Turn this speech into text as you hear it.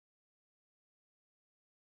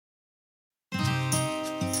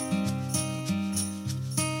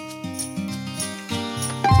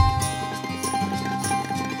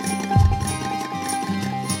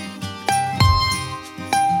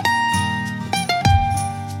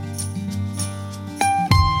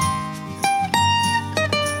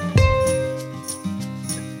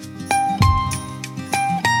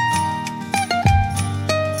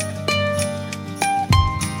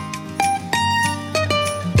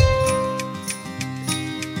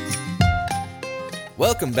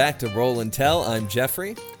Welcome back to Roll and Tell. I'm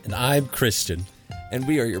Jeffrey. And I'm Christian. And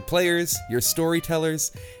we are your players, your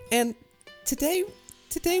storytellers. And today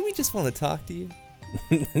we just want to talk to you.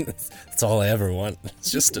 That's all I ever want. It's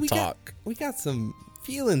just to talk. We got some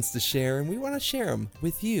feelings to share, and we want to share them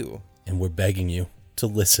with you. And we're begging you to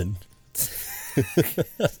listen.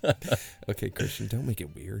 Okay, Christian, don't make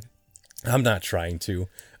it weird. I'm not trying to.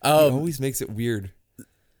 He always makes it weird.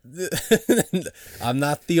 I'm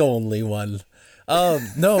not the only one.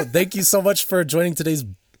 No, thank you so much for joining today's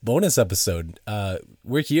bonus episode.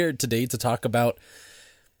 We're here today to talk about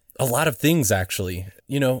a lot of things, actually.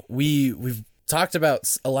 You know, we've talked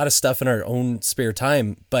about a lot of stuff in our own spare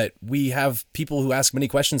time, but we have people who ask many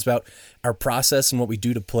questions about our process and what we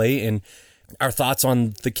do to play and our thoughts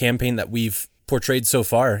on the campaign that we've portrayed so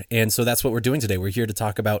far. And so that's what we're doing today. We're here to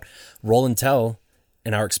talk about Roll and Tell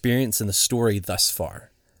and our experience in the story thus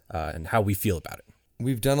far, and how we feel about it.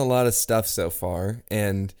 We've done a lot of stuff so far,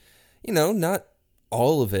 and, you know, not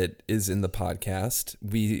all of it is in the podcast.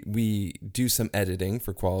 We do some editing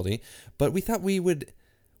for quality, but we thought we would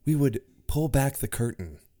pull back the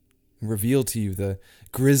curtain and reveal to you the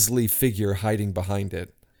grisly figure hiding behind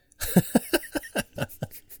it.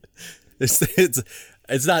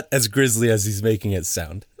 It's not as grisly as he's making it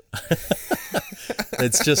sound.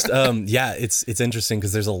 It's just, it's interesting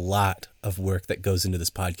because there's a lot of work that goes into this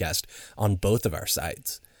podcast on both of our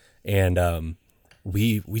sides. And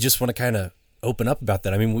we just want to kind of open up about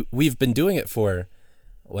that. I mean, we've been doing it for,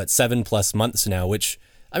 7+ months now, which,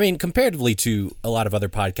 I mean, comparatively to a lot of other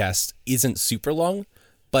podcasts, isn't super long.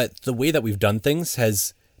 But the way that we've done things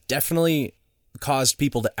has definitely caused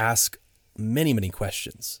people to ask many, many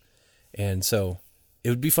questions. And so it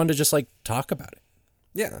would be fun to just talk about it.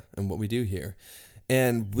 Yeah, and what we do here.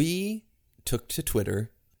 And we took to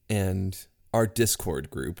Twitter and our Discord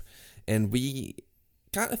group, and we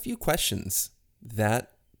got a few questions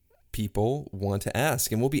that people want to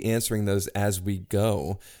ask, and we'll be answering those as we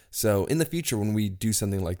go. So in the future, when we do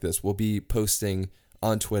something like this, we'll be posting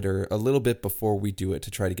on Twitter a little bit before we do it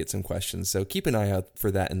to try to get some questions. So keep an eye out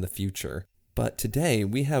for that in the future. But today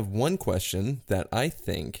we have one question that I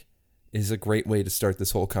think is a great way to start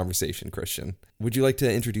this whole conversation, Christian. Would you like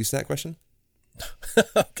to introduce that question?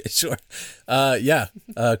 Okay, sure.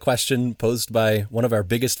 A question posed by one of our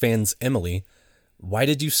biggest fans, Emily. Why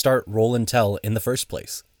did you start Roll and Tell in the first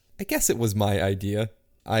place? I guess it was my idea.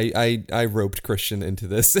 I roped Christian into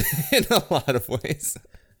this in a lot of ways.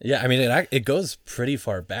 Yeah, I mean, it goes pretty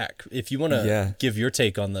far back. If you want to give your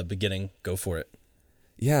take on the beginning, go for it.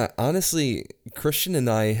 Yeah, honestly, Christian and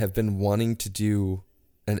I have been wanting to do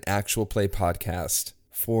an actual play podcast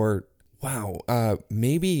for,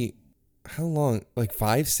 maybe, how long?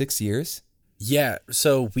 5-6 years? Yeah,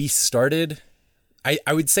 so we started, I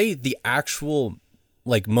would say the actual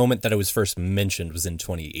moment that it was first mentioned was in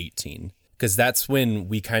 2018, because that's when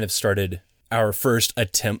we kind of started our first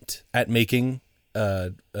attempt at making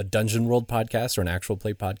a Dungeon World podcast or an actual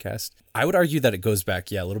play podcast. I would argue that it goes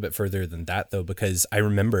back, a little bit further than that, though, because I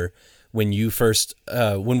remember when you first,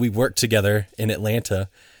 when we worked together in Atlanta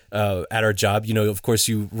at our job, of course,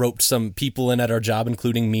 you roped some people in at our job,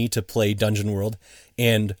 including me, to play Dungeon World.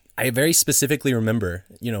 And I very specifically remember,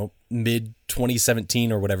 mid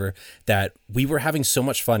 2017 or whatever, that we were having so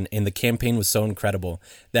much fun and the campaign was so incredible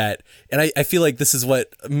that, and I feel like this is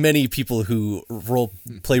what many people who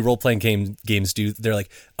play role-playing games do. They're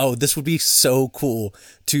like, oh, this would be so cool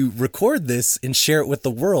to record this and share it with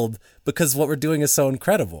the world because what we're doing is so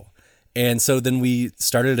incredible. And so then we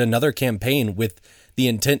started another campaign with the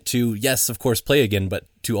intent to, yes, of course, play again, but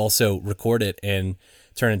to also record it and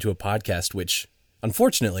turn into a podcast, which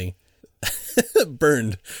unfortunately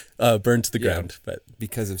burned to the ground, but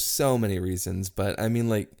because of so many reasons. But I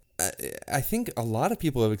mean, I think a lot of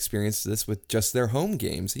people have experienced this with just their home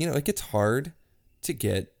games. It gets hard to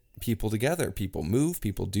get people together. People move,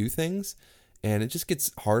 people do things, and it just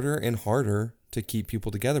gets harder and harder to keep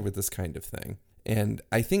people together with this kind of thing. And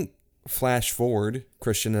I think flash forward,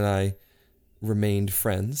 Christian and I remained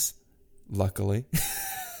friends, luckily.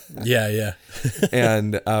 Yeah.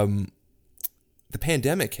 And the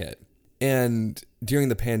pandemic hit. And during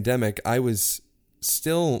the pandemic, I was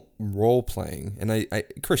still role-playing. And I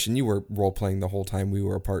Christian, you were role-playing the whole time we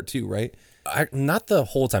were apart too, right? Not the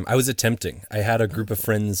whole time. I was attempting. I had a group of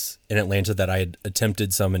friends in Atlanta that I had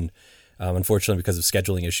attempted some, and unfortunately, because of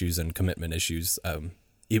scheduling issues and commitment issues,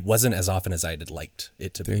 it wasn't as often as I had liked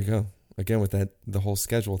it to be. There you go. Again, with the whole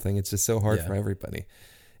schedule thing, it's just so hard for everybody.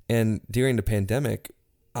 And during the pandemic,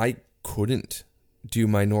 I couldn't do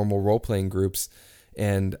my normal role-playing groups,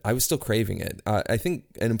 and I was still craving it. I think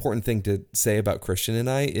an important thing to say about Christian and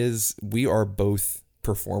I is we are both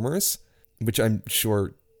performers. which I'm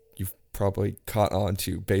sure you've probably caught on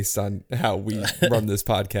to based on how we run this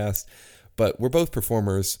podcast. But we're both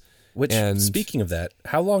performers. Which, speaking of that,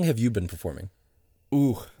 how long have you been performing?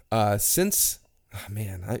 Since,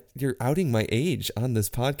 you're outing my age on this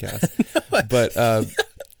podcast. But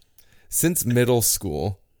since middle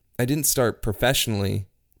school, I didn't start professionally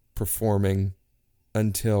performing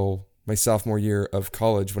until my sophomore year of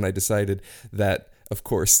college, when I decided that, of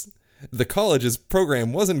course, the college's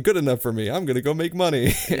program wasn't good enough for me. I'm going to go make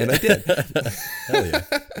money. And I did. Hell yeah.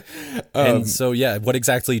 And so, what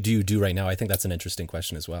exactly do you do right now? I think that's an interesting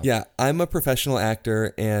question as well. Yeah, I'm a professional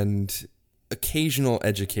actor and occasional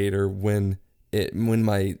educator when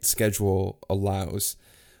my schedule allows.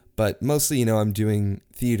 But mostly, I'm doing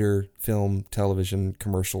theater, film, television,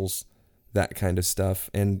 commercials, that kind of stuff.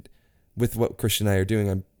 And with what Christian and I are doing,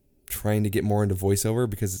 I'm trying to get more into voiceover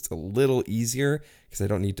because it's a little easier because I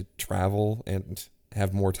don't need to travel and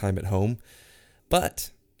have more time at home.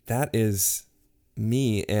 But that is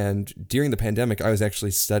me. And during the pandemic, I was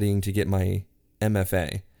actually studying to get my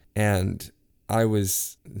MFA. And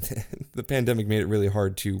the pandemic made it really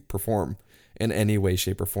hard to perform in any way,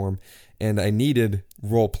 shape, or form. And I needed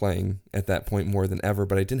role playing at that point more than ever,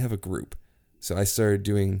 but I didn't have a group. So I started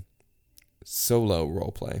doing solo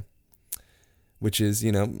role play, which is, a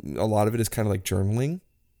lot of it is kind of like journaling.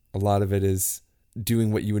 A lot of it is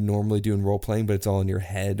doing what you would normally do in role playing, but it's all in your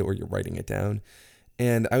head or you're writing it down.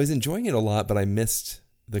 And I was enjoying it a lot, but I missed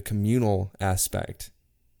the communal aspect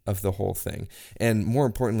of the whole thing. And more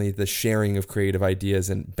importantly, the sharing of creative ideas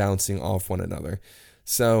and bouncing off one another.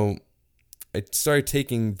 So I started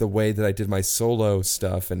taking the way that I did my solo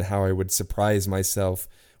stuff and how I would surprise myself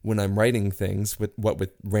when I'm writing things with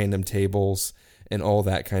random tables and all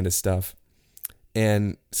that kind of stuff,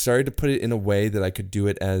 and started to put it in a way that I could do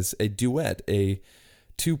it as a duet, a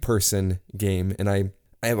 2-person game. And I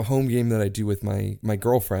have a home game that I do with my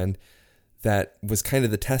girlfriend that was kind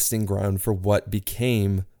of the testing ground for what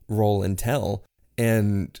became Roll and Tell.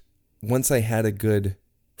 And once I had a good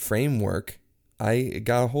framework, I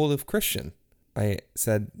got a hold of Christian. I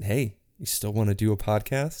said, hey, you still want to do a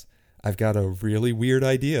podcast? I've got a really weird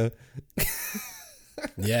idea.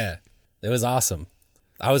 Yeah, it was awesome.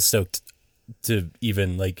 I was stoked to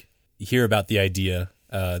even hear about the idea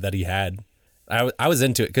that he had. I was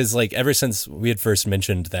into it because ever since we had first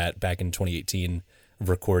mentioned that back in 2018,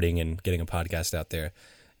 recording and getting a podcast out there,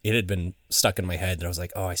 it had been stuck in my head that I was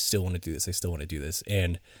like, oh, I still want to do this. I still want to do this.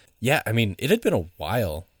 And yeah, it had been a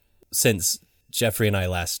while since Jeffrey and I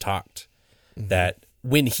last talked. Mm-hmm. That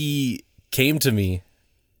when he came to me,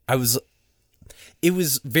 it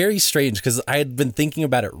was very strange because I had been thinking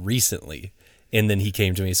about it recently, and then he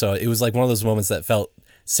came to me. So it was one of those moments that felt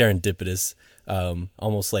serendipitous,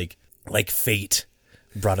 almost like fate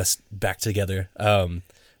brought us back together.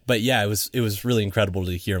 But yeah, it was really incredible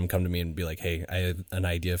to hear him come to me and be like, hey, I have an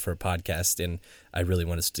idea for a podcast and I really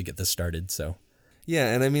want us to get this started. So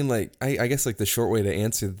yeah, and I guess the short way to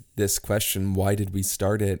answer this question, why did we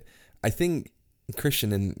start it? I think,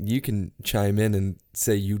 Christian, and you can chime in and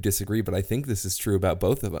say you disagree, but I think this is true about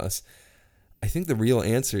both of us. I think the real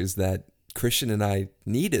answer is that Christian and I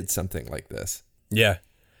needed something like this. Yeah.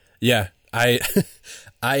 Yeah. I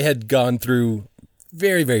had gone through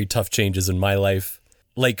very, very tough changes in my life.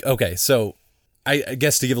 Okay, so I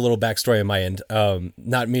guess to give a little backstory on my end,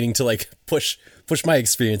 not meaning to push my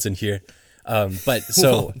experience in here. But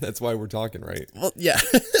so well, that's why we're talking, right? Well, yeah.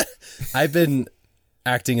 I've been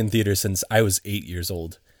acting in theater since I was 8 years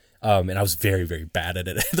old. And I was very, very bad at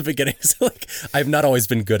it at the beginning. So I've not always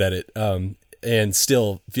been good at it. And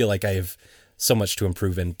still feel like I have so much to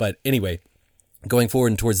improve in. But anyway, going forward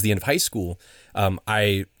and towards the end of high school,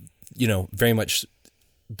 I, very much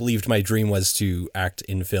believed my dream was to act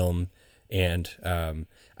in film. And I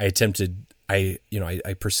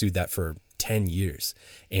pursued that for 10 years.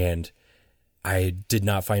 And I did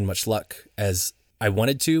not find much luck as I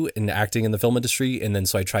wanted to in acting in the film industry. And then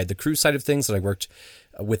so I tried the crew side of things, and I worked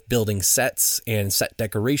with building sets and set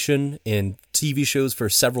decoration in TV shows for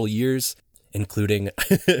several years, including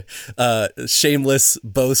shameless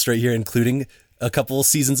boast right here, including a couple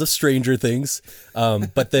seasons of Stranger Things.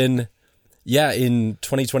 But then, yeah, in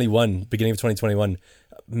 2021, beginning of 2021,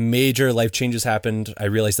 major life changes happened. I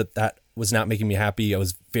realized that was not making me happy. I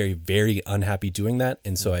was very, very unhappy doing that.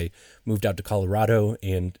 And so I moved out to Colorado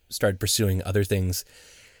and started pursuing other things.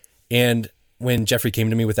 And when Jeffrey came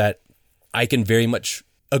to me with that, I can very much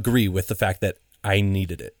agree with the fact that I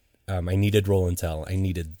needed it. I needed Roll and Tell. I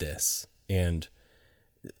needed this. And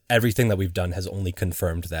everything that we've done has only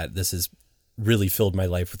confirmed that. This has really filled my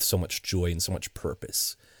life with so much joy and so much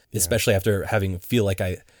purpose, especially after feel like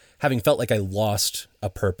I having felt like I lost a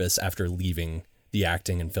purpose after leaving the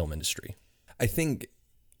acting and film industry. I think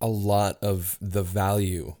a lot of the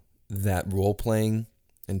value that role-playing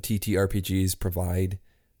and TTRPGs provide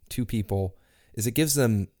to people is it gives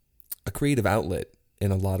them a creative outlet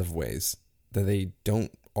in a lot of ways that they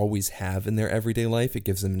don't always have in their everyday life. It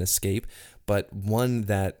gives them an escape, but one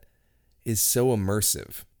that is so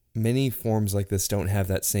immersive. Many forms like this don't have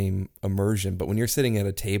that same immersion, but when you're sitting at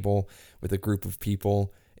a table with a group of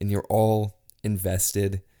people and you're all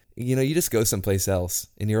invested, you know, you just go someplace else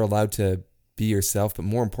and you're allowed to be yourself, but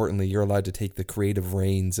more importantly, you're allowed to take the creative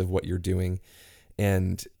reins of what you're doing.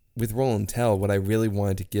 And with Roll and Tell, what I really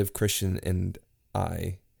wanted to give Christian and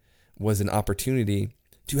I was an opportunity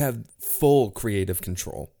to have full creative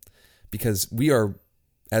control, because we are,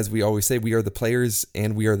 as we always say, we are the players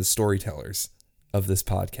and we are the storytellers of this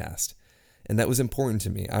podcast. And that was important to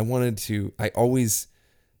me. I always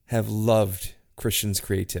have loved Christian's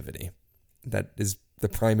creativity. That is the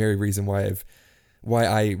primary reason why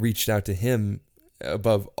I reached out to him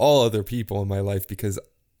above all other people in my life, because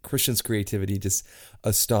Christian's creativity just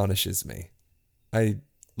astonishes me. I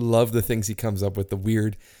love the things he comes up with, the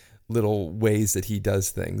weird little ways that he does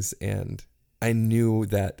things. And I knew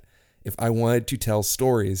that if I wanted to tell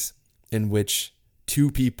stories in which two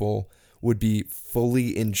people would be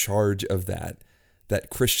fully in charge of that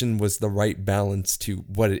Christian was the right balance to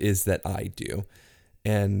what it is that I do.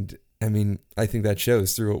 And I mean, I think that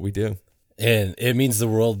shows through what we do. And it means the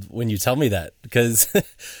world when you tell me that, because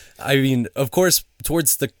I mean, of course,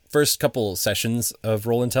 towards the first couple sessions of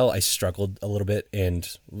Roll and Tell, I struggled a little bit, and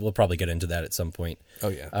we'll probably get into that at some point. Oh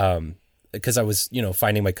yeah. Because I was,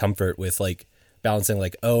 finding my comfort with like balancing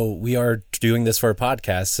like, oh, we are doing this for a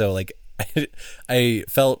podcast. So like I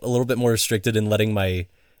felt a little bit more restricted in letting my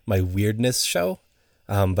weirdness show,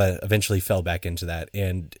 but eventually fell back into that.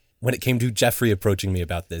 And when it came to Jeffrey approaching me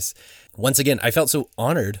about this, once again, I felt so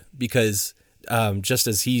honored because just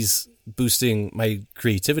as he's boosting my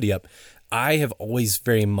creativity up, I have always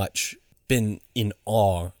very much been in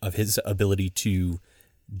awe of his ability to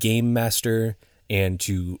game master and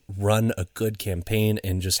to run a good campaign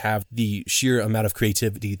and just have the sheer amount of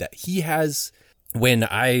creativity that he has. When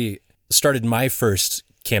I started my first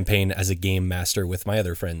campaign as a game master with my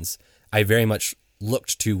other friends, I very much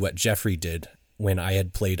looked to what Jeffrey did when I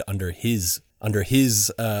had played under his control.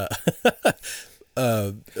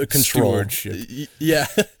 Stewardship. Yeah.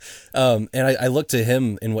 And I looked to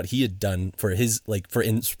him and what he had done for his, like, for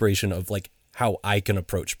inspiration of like how I can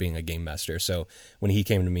approach being a game master. So when he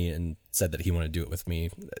came to me and said that he wanted to do it with me,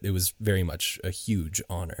 it was very much a huge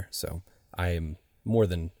honor. So I am more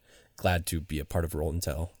than glad to be a part of Roll and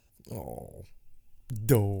Tell. Oh,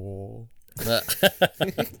 duh.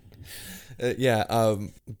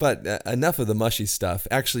 But enough of the mushy stuff.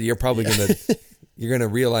 Actually, you're probably gonna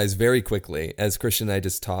realize very quickly as Christian and I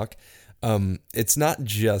just talk. It's not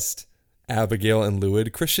just Abigail and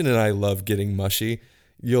Lewid. Christian and I love getting mushy.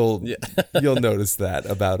 You'll notice that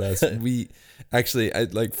about us. We actually,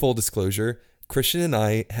 like, full disclosure, Christian and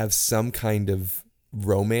I have some kind of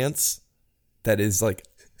romance that is, like,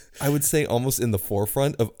 I would say almost in the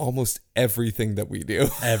forefront of almost everything that we do.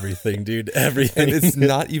 Everything, dude. Everything. And it's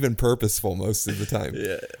not even purposeful most of the time.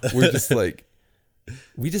 Yeah. We're just like,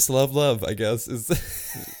 we just love, I guess.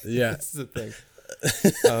 Yeah. That's the thing.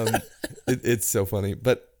 It's so funny.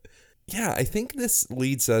 But yeah, I think this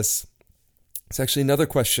leads us. It's actually another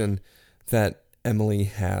question that Emily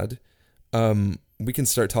had. We can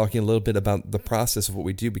start talking a little bit about the process of what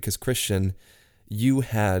we do, because Christian, you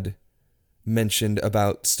had mentioned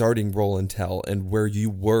about starting Roll and Tell and where you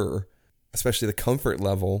were, especially the comfort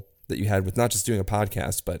level that you had with not just doing a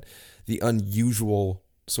podcast, but the unusual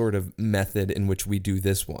sort of method in which we do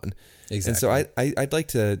this one. Exactly. And so I'd like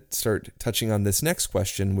to start touching on this next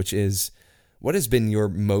question, which is, what has been your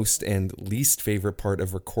most and least favorite part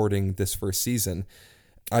of recording this first season?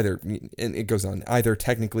 Either, and it goes on, either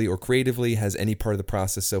technically or creatively, has any part of the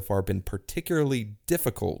process so far been particularly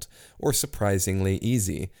difficult or surprisingly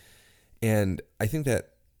easy? And I think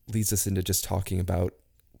that leads us into just talking about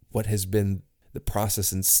what has been the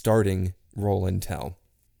process in starting Roll and Tell.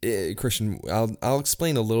 Christian, I'll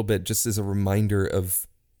explain a little bit just as a reminder of,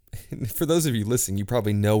 for those of you listening, you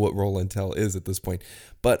probably know what Roll and Tell is at this point,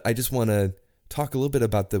 but I just want to talk a little bit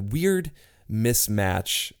about the weird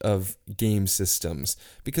mismatch of game systems,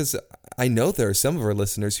 because I know there are some of our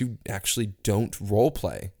listeners who actually don't role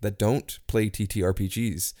play, that don't play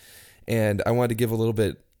TTRPGs. And I wanted to give a little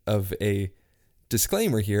bit of a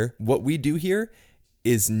disclaimer here. What we do here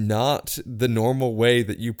is not the normal way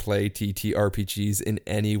that you play TTRPGs in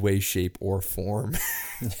any way, shape, or form.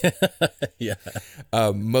 Yeah.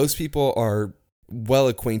 Most people are well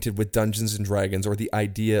acquainted with Dungeons and Dragons or the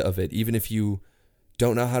idea of it, even if you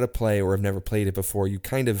don't know how to play or have never played it before, you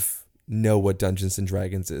kind of know what Dungeons and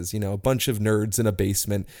Dragons is. You know, a bunch of nerds in a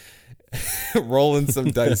basement rolling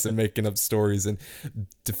some dice and making up stories and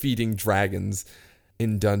defeating dragons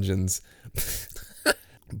in dungeons.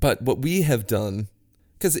 But what we have done,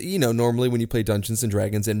 because, you know, normally when you play Dungeons and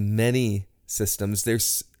Dragons in many systems,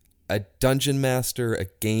 there's a dungeon master, a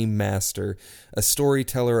game master, a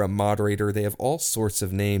storyteller, a moderator. They have all sorts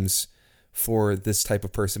of names for this type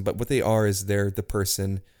of person, but what they are is they're the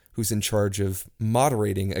person who's in charge of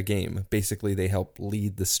moderating a game. Basically, they help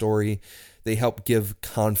lead the story. They help give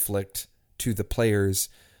conflict to the players.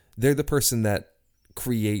 They're the person that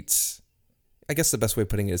creates, I guess the best way of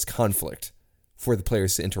putting it is conflict for the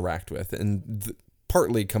players to interact with and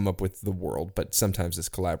partly come up with the world, but sometimes it's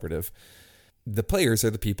collaborative. The players are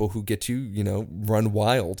the people who get to, you know, run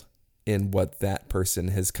wild in what that person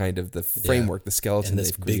has kind of the framework, the skeleton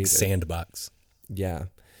they've created. Big sandbox. Yeah.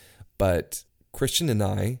 But Christian and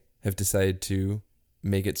I have decided to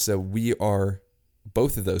make it so we are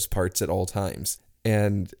both of those parts at all times.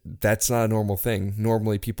 And that's not a normal thing.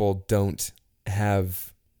 Normally people don't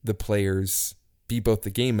have the players be both the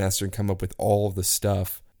game master and come up with all of the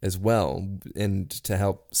stuff as well. And to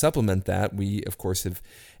help supplement that, we, of course, have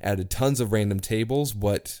added tons of random tables,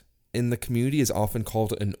 what in the community is often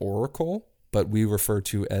called an oracle, but we refer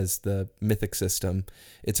to as the mythic system.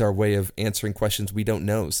 It's our way of answering questions we don't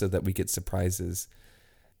know so that we get surprises.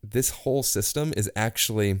 This whole system is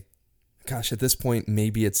actually, gosh, at this point,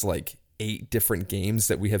 maybe it's like 8 different games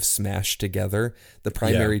that we have smashed together. The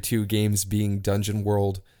primary 2 games being Dungeon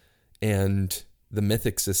World and the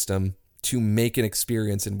mythic system, to make an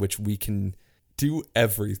experience in which we can do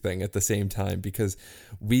everything at the same time, because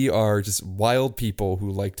we are just wild people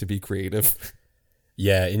who like to be creative.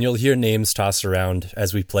 Yeah, and you'll hear names tossed around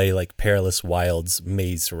as we play, like Perilous Wilds,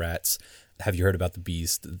 Maze Rats. Have you heard about the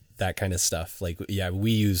Beast? That kind of stuff. Like, yeah,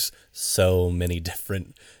 we use so many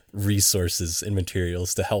different resources and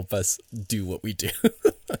materials to help us do what we do.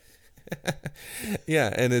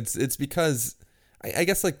 Yeah, and it's because I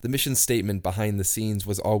guess like the mission statement behind the scenes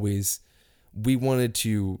was always we wanted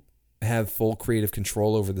to have full creative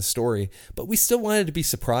control over the story, but we still wanted to be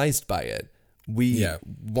surprised by it. We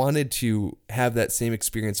wanted to have that same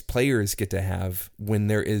experience players get to have when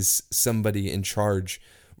there is somebody in charge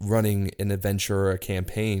running an adventure or a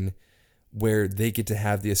campaign where they get to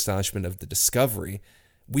have the astonishment of the discovery.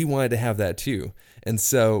 We wanted to have that too. And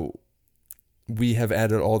so we have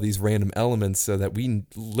added all these random elements so that we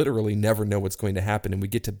literally never know what's going to happen. And we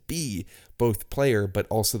get to be both player, but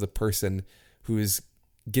also the person who is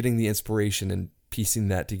getting the inspiration and piecing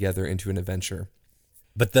that together into an adventure.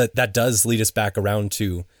 But that does lead us back around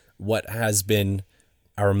to what has been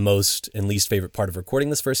our most and least favorite part of recording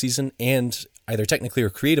this first season, and either technically or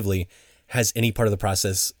creatively, has any part of the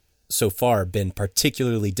process so far been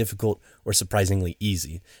particularly difficult or surprisingly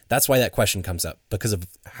easy? That's why that question comes up, because of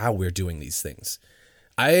how we're doing these things.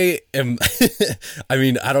 I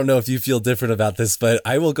mean, I don't know if you feel different about this, but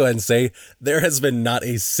I will go ahead and say there has been not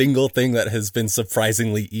a single thing that has been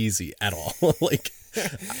surprisingly easy at all.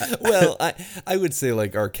 Well, I would say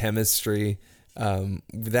like our chemistry,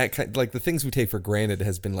 that kind, like the things we take for granted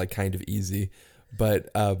has been like kind of easy, but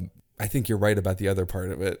I think you're right about the other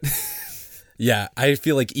part of it. Yeah, I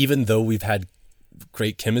feel like even though we've had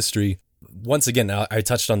great chemistry, once again, I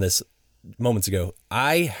touched on this moments ago,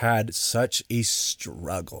 I had such a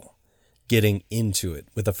struggle getting into it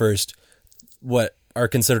with the first, what are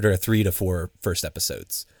considered our 3 to 4 first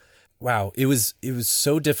episodes. Wow, it was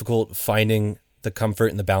so difficult finding the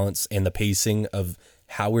comfort and the balance and the pacing of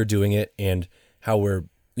how we're doing it and how we're,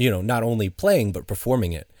 not only playing, but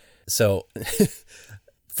performing it. So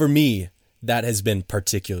for me, that has been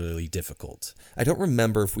particularly difficult. I don't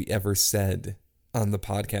remember if we ever said on the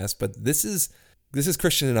podcast, but this is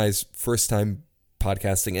Christian and I's first time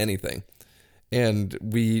podcasting anything. And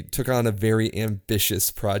we took on a very ambitious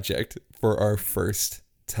project for our first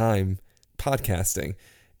time podcasting.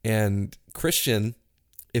 And Christian,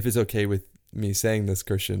 if it's okay with me saying this,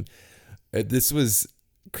 Christian, this was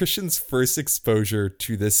Christian's first exposure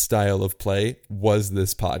to this style of play was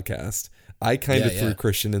this podcast. I kind of threw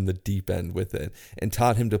Christian in the deep end with it and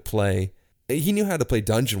taught him to play. He knew how to play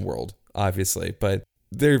Dungeon World, obviously, but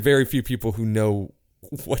there are very few people who know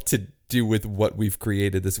what to do with what we've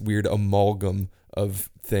created, this weird amalgam of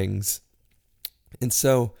things. And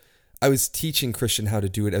so I was teaching Christian how to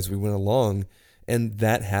do it as we went along, and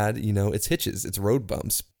that had, its hitches, its road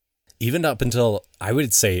bumps. Even up until, I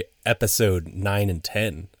would say, episode 9 and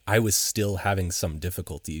 10, I was still having some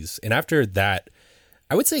difficulties. And after that,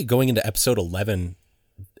 I would say going into episode 11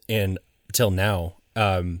 and till now,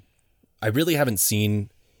 I really haven't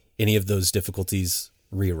seen any of those difficulties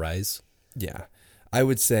re-arise. Yeah. I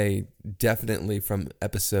would say definitely from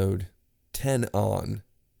episode 10 on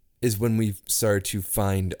is when we started to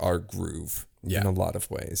find our groove in a lot of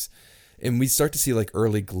ways. And we start to see like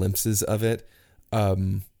early glimpses of it.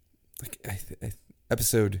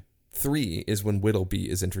 Episode 3 is when Whittleby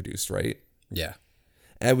is introduced, right? Yeah.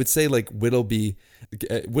 I would say like Whittleby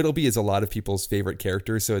is a lot of people's favorite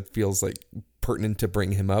character, so it feels like pertinent to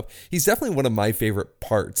bring him up. He's definitely one of my favorite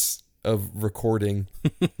parts of recording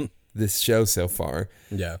this show so far.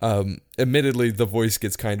 Yeah. Admittedly, the voice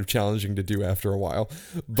gets kind of challenging to do after a while,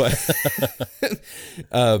 but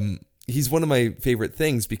he's one of my favorite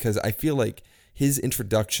things because I feel like his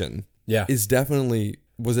introduction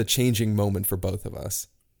was a changing moment for both of us.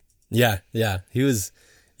 Yeah. He was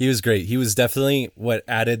great. He was definitely what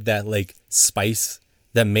added that like spice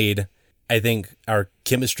that made, I think, our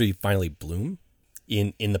chemistry finally bloom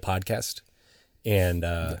in the podcast. And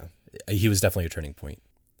he was definitely a turning point.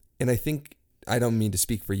 And I think, I don't mean to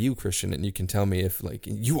speak for you, Christian, and you can tell me if like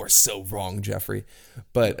you are so wrong, Jeffrey,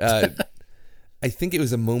 but I think it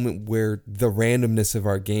was a moment where the randomness of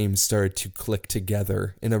our game started to click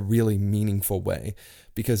together in a really meaningful way,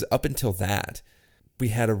 because up until that, we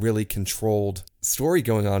had a really controlled story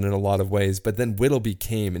going on in a lot of ways, but then Whittleby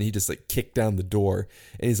came and he just like kicked down the door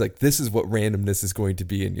and he's like, this is what randomness is going to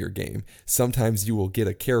be in your game. Sometimes you will get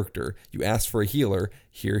a character, you ask for a healer,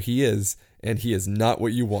 here he is, and he is not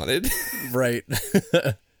what you wanted. Right.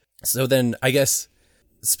 So then I guess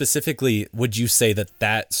specifically, would you say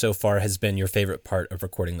that so far has been your favorite part of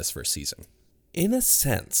recording this first season? In a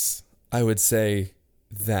sense, I would say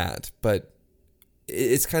that, but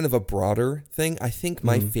it's kind of a broader thing. I think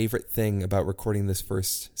my favorite thing about recording this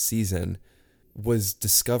first season was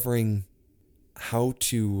discovering how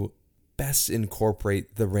to best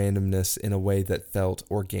incorporate the randomness in a way that felt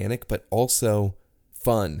organic, but also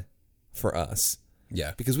fun for us.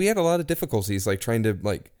 Yeah. Because we had a lot of difficulties, like trying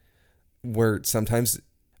to where sometimes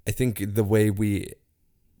I think the way we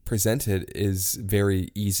present it is very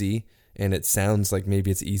easy and it sounds like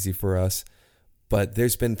maybe it's easy for us. But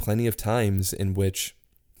there's been plenty of times in which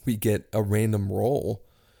we get a random roll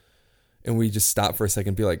and we just stop for a second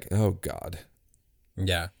and be like, oh God.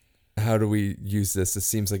 Yeah. How do we use this? It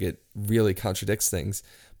seems like it really contradicts things.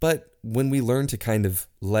 But when we learn to kind of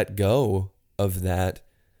let go of that,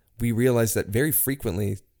 we realize that very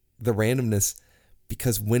frequently the randomness,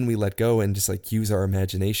 because when we let go and just like use our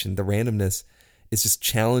imagination, the randomness is just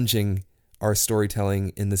challenging our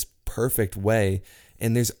storytelling in this perfect way.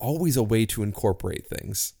 And there's always a way to incorporate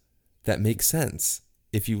things that make sense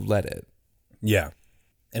if you let it. Yeah.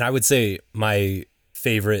 And I would say my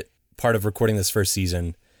favorite part of recording this first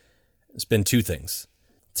season has been two things: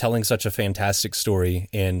 telling such a fantastic story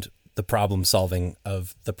and the problem solving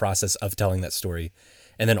of the process of telling that story.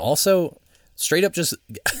 And then also straight up just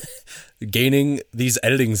gaining these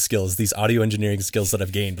editing skills, these audio engineering skills that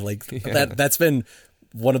I've gained. That's been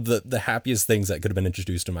one of the happiest things that could have been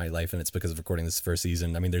introduced in my life, and it's because of recording this first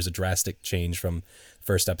season. I mean, there's a drastic change from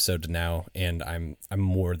first episode to now, and I'm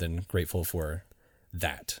more than grateful for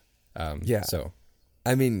that. So,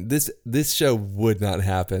 I mean, this show would not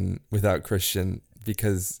happen without Christian,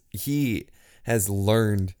 because he has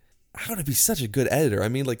learned how to be such a good editor. I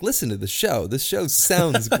mean, like, listen to the show. This show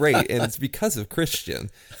sounds great, and it's because of Christian.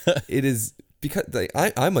 It is because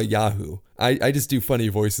I'm a Yahoo. I just do funny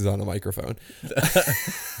voices on a microphone.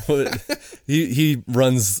 He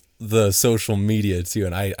runs the social media too,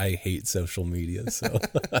 and I hate social media, so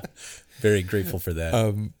very grateful for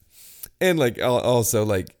that. And like also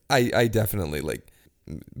like I definitely like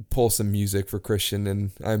pull some music for Christian,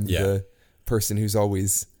 and I'm the person who's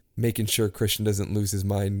always making sure Christian doesn't lose his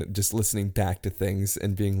mind, just listening back to things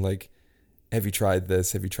and being like, have you tried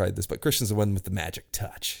this? Have you tried this? But Christian's the one with the magic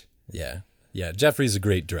touch. Yeah. Jeffrey's a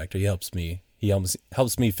great director. He helps me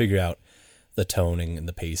figure out the toning and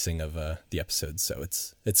the pacing of the episodes. So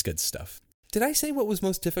it's good stuff. Did I say what was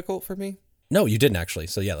most difficult for me? No, you didn't actually.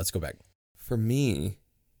 So yeah, let's go back. For me,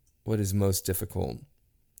 what is most difficult,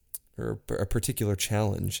 or a particular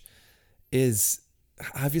challenge, is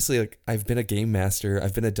obviously, like, I've been a game master,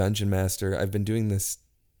 I've been a dungeon master, I've been doing this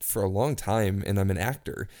for a long time, and I'm an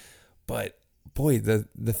actor. But boy,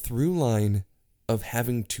 the through line of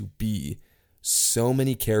having to be so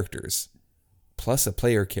many characters plus a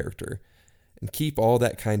player character and keep all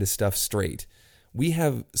that kind of stuff straight. We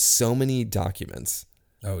have so many documents.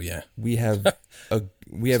 Oh yeah. We have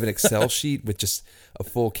an Excel sheet with just a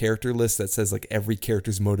full character list that says like every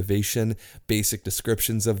character's motivation, basic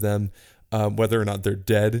descriptions of them, whether or not they're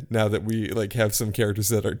dead, now that we like have some characters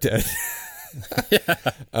that are dead.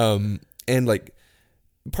 And like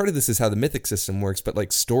part of this is how the mythic system works, but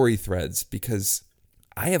like story threads, because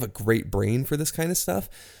I have a great brain for this kind of stuff,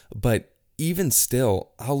 but even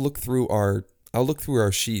still, I'll look through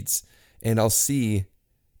our sheets and I'll see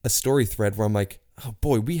a story thread where I'm like, oh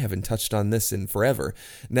boy, we haven't touched on this in forever.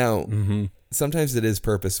 Now, sometimes it is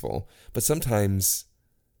purposeful, but sometimes,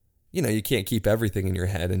 you can't keep everything in your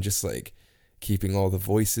head, and just like keeping all the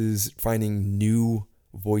voices, finding new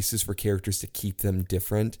voices for characters to keep them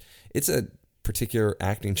different. It's a particular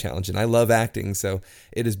acting challenge, and I love acting, so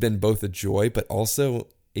it has been both a joy but also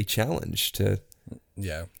a challenge to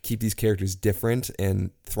keep these characters different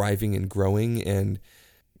and thriving and growing. And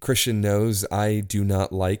Christian knows I do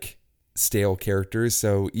not like stale characters,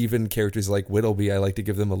 so even characters like Whittleby, I like to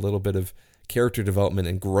give them a little bit of character development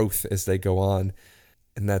and growth as they go on.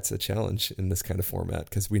 And that's a challenge in this kind of format,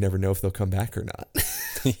 because we never know if they'll come back or not.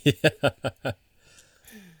 Yeah.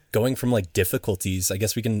 Going from like difficulties, I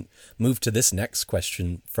guess we can move to this next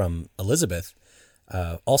question from Elizabeth,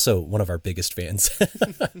 also one of our biggest fans.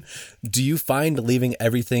 Do you find leaving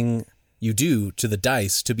everything you do to the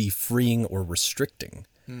dice to be freeing or restricting?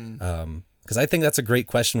 Because I think that's a great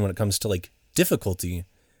question when it comes to like difficulty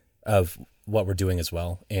of what we're doing as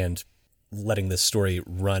well, and letting this story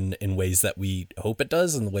run in ways that we hope it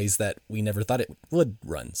does and the ways that we never thought it would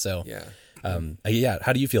run. So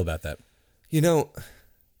how do you feel about that?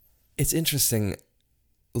 It's interesting.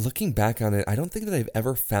 Looking back on it, I don't think that I've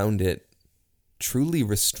ever found it truly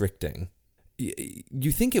restricting.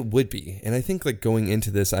 You think it would be, and I think like going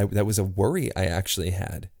into this, that was a worry I actually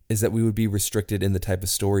had, is that we would be restricted in the type of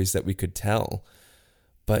stories that we could tell.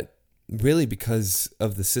 But really, because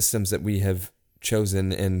of the systems that we have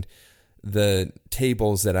chosen and the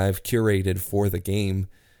tables that I've curated for the game,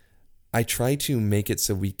 I try to make it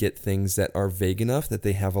so we get things that are vague enough that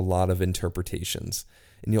they have a lot of interpretations.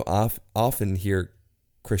 And you'll often hear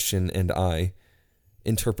Christian and I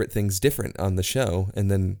interpret things different on the show,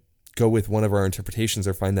 and then go with one of our interpretations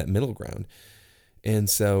or find that middle ground. And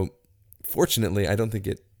so, fortunately, I don't think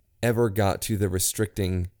it ever got to the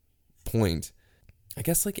restricting point. I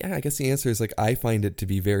guess the answer is like, I find it to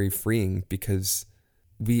be very freeing, because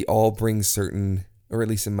we all bring certain, or at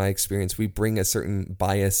least in my experience, we bring a certain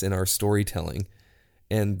bias in our storytelling.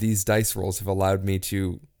 And these dice rolls have allowed me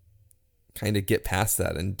to kind of get past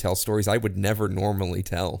that and tell stories I would never normally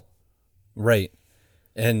tell. Right.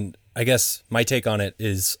 And I guess my take on it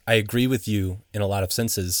is I agree with you in a lot of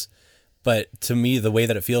senses, but to me, the way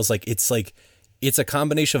that it feels like it's a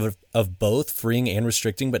combination of both freeing and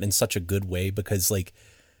restricting, but in such a good way, because like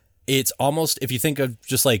it's almost, if you think of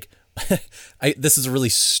just like, this is a really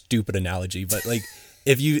stupid analogy, but like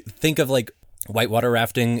if you think of like whitewater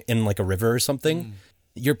rafting in like a river or something,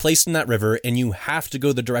 you're placed in that river and you have to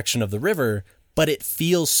go the direction of the river, but it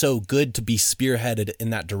feels so good to be spearheaded in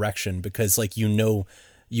that direction, because like,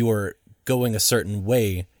 you're going a certain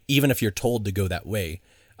way, even if you're told to go that way.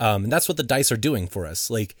 And that's what the dice are doing for us.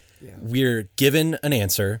 Like we're given an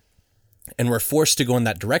answer and we're forced to go in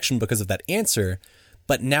that direction because of that answer.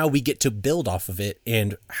 But now we get to build off of it.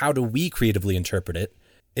 And how do we creatively interpret it?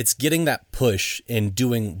 It's getting that push and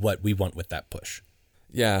doing what we want with that push.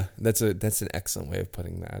 Yeah, that's an excellent way of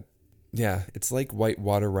putting that. Yeah, it's like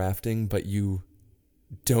whitewater rafting, but you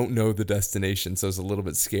don't know the destination, so it's a little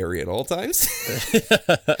bit scary at all times.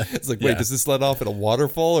 It's like, wait, does this let off at a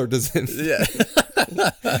waterfall, or does it? Yeah.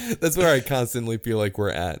 That's where I constantly feel like we're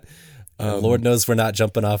at. Lord knows we're not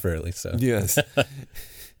jumping off early. So yes.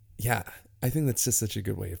 Yeah, I think that's just such a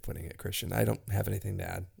good way of putting it, Christian. I don't have anything to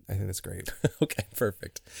add. I think that's great. Okay,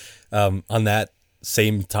 perfect. On that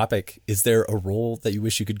same topic, is there a role that you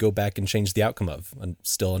wish you could go back and change the outcome of? And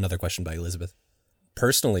still another question by Elizabeth.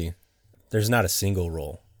 Personally, there's not a single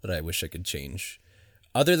role that I wish I could change,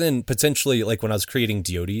 other than potentially like when I was creating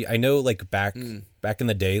Diodi. I know like back in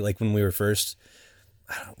the day, like when we were first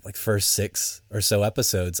 6 or so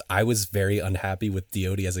episodes, I was very unhappy with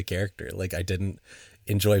Diodi as a character. Like I didn't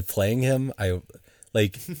enjoy playing him. I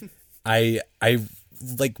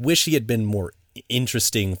wish he had been more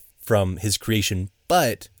interesting from his creation,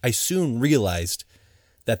 but I soon realized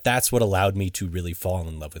that that's what allowed me to really fall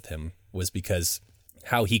in love with him, was because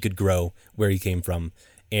how he could grow, where he came from,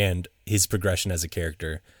 and his progression as a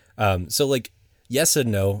character. So like, yes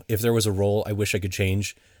and no. If there was a role I wish I could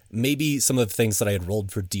change, maybe some of the things that I had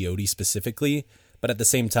rolled for Diodi specifically, but at the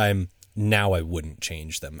same time, now I wouldn't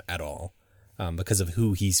change them at all, because of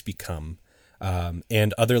who he's become.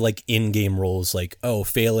 And other like in-game roles, like,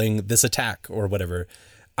 failing this attack or whatever,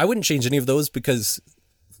 I wouldn't change any of those, because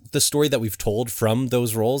the story that we've told from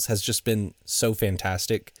those roles has just been so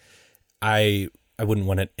fantastic. I wouldn't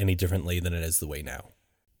want it any differently than it is the way now.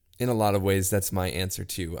 In a lot of ways, that's my answer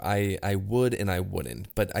too. I would and I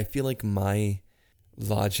wouldn't, but I feel like my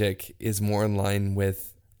logic is more in line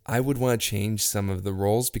with I would want to change some of the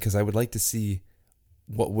roles because I would like to see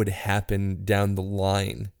what would happen down the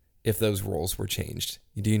line if those roles were changed.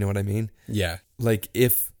 Do you know what I mean? Yeah. Like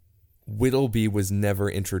if Whittleby was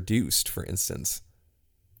never introduced, for instance.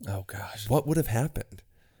 Oh gosh. What would have happened?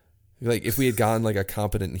 Like if we had gotten like a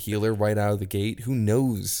competent healer right out of the gate, who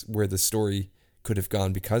knows where the story could have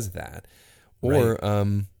gone because of that. Or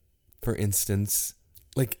for instance,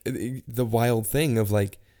 like the wild thing of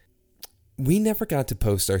like we never got to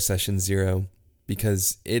post our session 0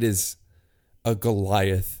 because it is a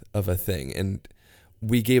Goliath of a thing, and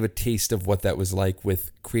we gave a taste of what that was like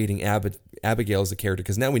with creating Abigail as a character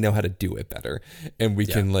because now we know how to do it better, and we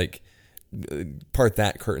can like part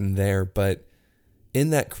that curtain there. But in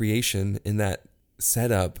that creation, in that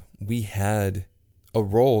setup, we had a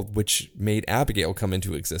role which made Abigail come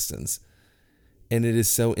into existence. And it is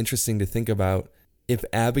so interesting to think about if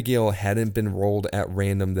Abigail hadn't been rolled at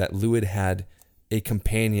random, that Luid had a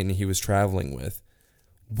companion he was traveling with,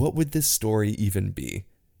 what would this story even be?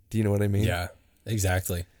 Do you know what I mean? Yeah,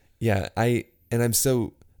 exactly. Yeah, I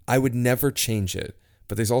would never change it.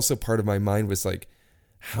 But there's also part of my mind was like,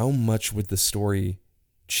 how much would the story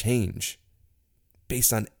change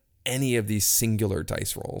based on any of these singular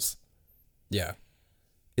dice rolls? Yeah.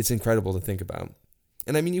 It's incredible to think about.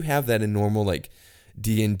 And I mean, you have that in normal like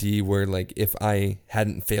D&D where like if I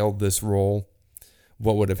hadn't failed this roll,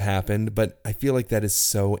 what would have happened? But I feel like that is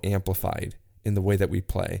so amplified in the way that we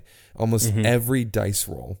play. Almost every dice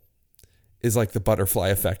roll is like the butterfly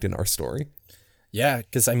effect in our story. Yeah,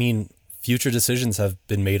 because I mean, future decisions have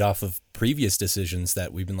been made off of previous decisions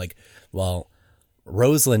that we've been like, well,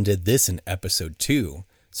 Rosalind did this in episode 2.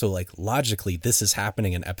 So like logically, this is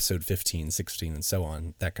happening in episode 15, 16, and so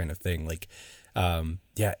on, that kind of thing. Like,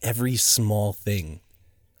 every small thing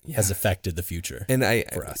has affected the future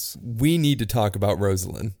for us. We need to talk about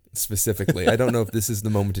Rosalind specifically. I don't know if this is the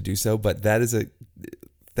moment to do so, but that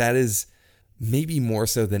is maybe more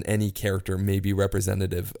so than any character, maybe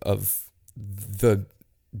representative of the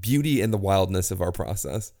beauty and the wildness of our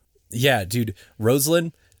process. Yeah, dude,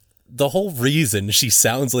 Rosalind, the whole reason she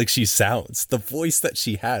sounds like she sounds, the voice that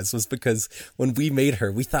she has, was because when we made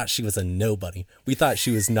her, we thought she was a nobody. We thought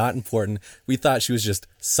she was not important. We thought she was just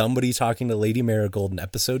somebody talking to Lady Marigold in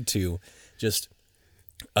episode 2, just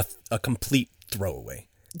a complete throwaway.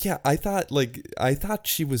 Yeah, I thought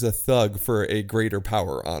she was a thug for a greater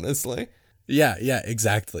power, honestly. Yeah,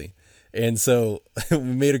 exactly. And so we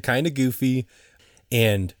made her kind of goofy,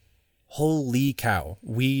 and holy cow,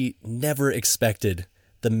 we never expected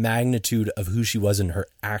the magnitude of who she was in her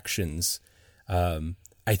actions.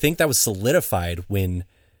 I think that was solidified when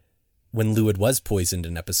Luid was poisoned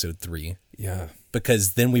in episode 3. Yeah.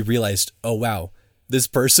 Because then we realized, oh wow, this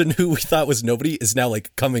person who we thought was nobody is now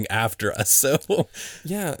like coming after us. So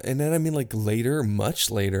yeah, and then I mean like later,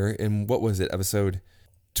 much later, in what was it, episode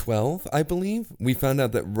 12, I believe, we found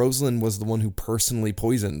out that Rosalind was the one who personally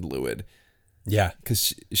poisoned Luid. Yeah.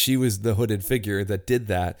 Because she was the hooded figure that did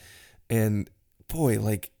that. And boy,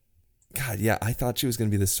 like, God, yeah, I thought she was going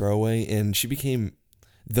to be this throwaway, and she became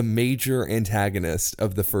the major antagonist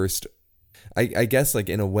of the first. I guess, like,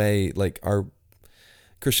 in a way, like, our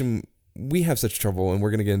Christian, we have such trouble, and we're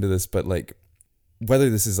going to get into this, but, like, whether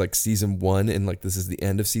this is, like, season 1, and, like, this is the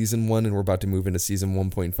end of season 1, and we're about to move into season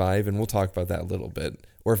 1.5, and we'll talk about that a little bit,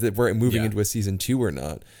 or if we're moving into a season 2 or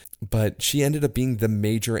not. But she ended up being the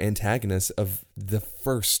major antagonist of the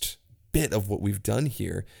first bit of what we've done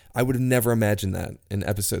here. I would have never imagined that in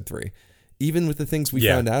episode 3. Even with the things we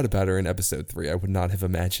found out about her in episode 3, I would not have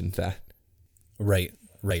imagined that. Right.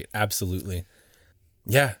 Absolutely.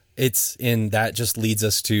 Yeah. And that just leads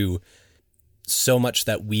us to so much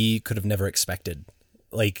that we could have never expected.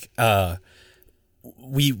 Like,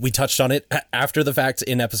 we touched on it after the fact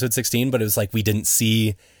in episode 16, but it was like, we didn't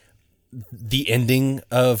see the ending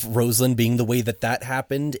of Rosalind being the way that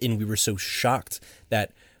happened. And we were so shocked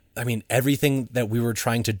that, I mean, everything that we were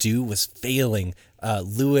trying to do was failing.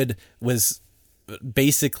 Luid was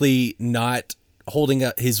basically not holding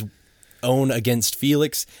up his own against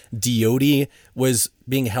Felix. Diode was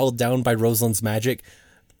being held down by Rosalind's magic.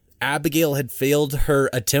 Abigail had failed her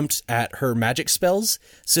attempt at her magic spells.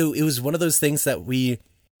 So it was one of those things that we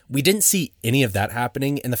didn't see any of that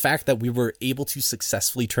happening. And the fact that we were able to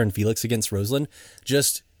successfully turn Felix against Rosalind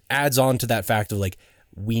just adds on to that fact of like,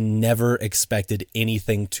 we never expected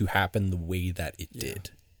anything to happen the way that it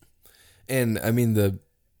did. And I mean,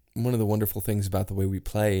 one of the wonderful things about the way we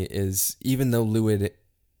play is even though Luid,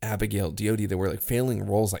 Abigail, Diode, they were like failing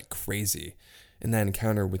rolls like crazy in that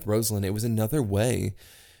encounter with Rosalind, it was another way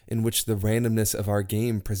in which the randomness of our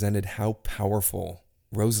game presented how powerful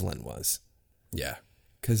Rosalind was. Yeah.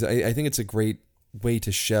 Because I think it's a great way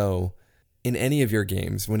to show in any of your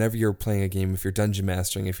games, whenever you're playing a game, if you're dungeon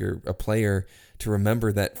mastering, if you're a player, to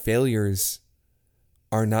remember that failures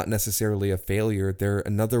are not necessarily a failure. They're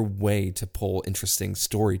another way to pull interesting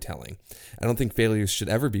storytelling. I don't think failures should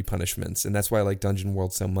ever be punishments. And that's why I like Dungeon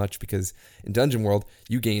World so much, because in Dungeon World,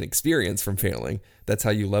 you gain experience from failing. That's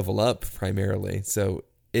how you level up primarily. So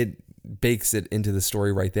it bakes it into the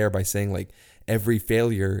story right there by saying like every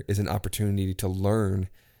failure is an opportunity to learn,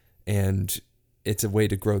 and it's a way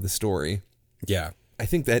to grow the story. Yeah. I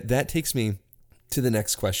think that takes me to the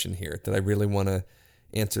next question here that I really want to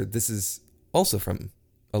answer. This is also from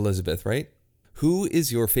Elizabeth, right? Who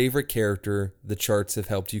is your favorite character the charts have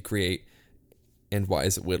helped you create, and why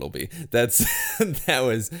is it Whittleby? That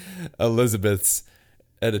was Elizabeth's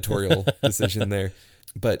editorial decision there.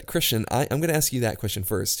 But Christian, I'm going to ask you that question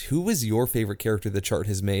first. Who was your favorite character the chart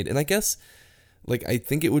has made? And I guess, like, I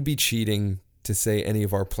think it would be cheating to say any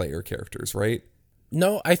of our player characters, right?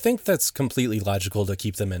 No, I think that's completely logical to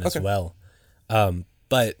keep them in as well.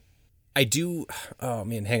 But I do... Oh,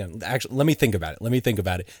 man, hang on. Actually, let me think about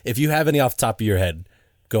it. If you have any off the top of your head,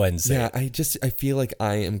 go ahead and say it. I feel like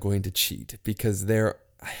I am going to cheat because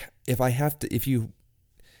if you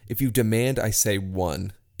demand I say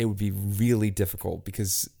one, it would be really difficult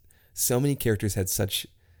because so many characters had such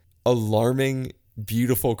alarming,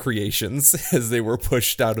 beautiful creations as they were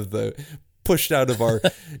pushed out of our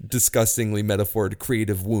disgustingly metaphoured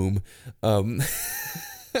creative womb.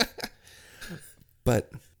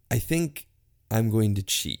 But I think I'm going to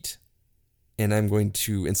cheat. And I'm going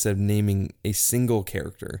to, instead of naming a single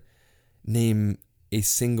character, name a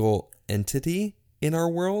single entity in our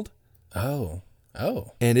world. Oh.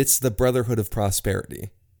 And it's the Brotherhood of Prosperity.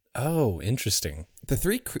 Oh, interesting. The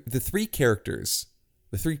three characters,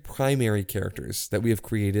 the three primary characters that we have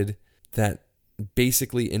created that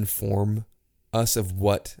basically inform us of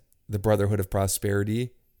what the Brotherhood of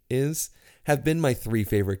Prosperity is, have been my three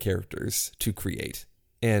favorite characters to create.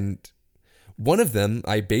 And one of them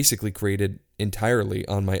I basically created entirely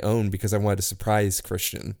on my own because I wanted to surprise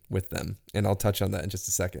Christian with them. And I'll touch on that in just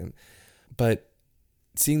a second. But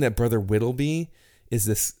seeing that Brother Whittleby is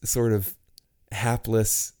this sort of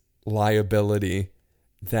hapless liability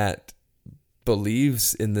that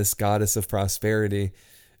believes in this goddess of prosperity,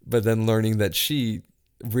 but then learning that she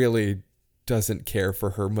really doesn't care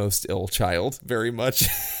for her most ill child very much.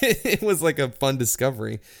 It was like a fun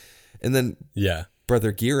discovery. And then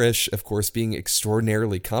Brother Girish, of course, being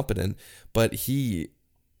extraordinarily competent, but he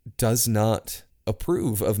does not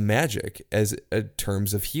approve of magic as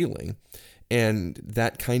terms of healing. And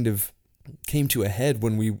that kind of came to a head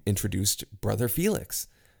when we introduced Brother Felix.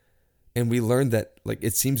 And we learned that, like,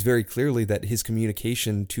 it seems very clearly that his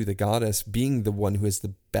communication to the goddess, being the one who has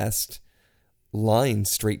the best line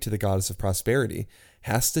straight to the goddess of prosperity,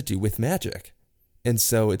 has to do with magic. And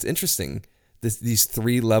so it's interesting, these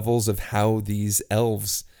three levels of how these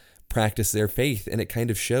elves practice their faith. And it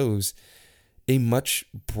kind of shows a much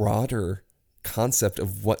broader concept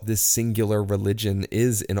of what this singular religion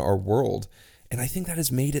is in our world. And I think that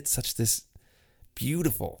has made it such this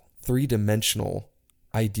beautiful three-dimensional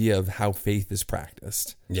idea of how faith is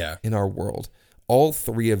practiced in our world. All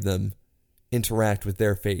three of them interact with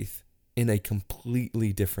their faith in a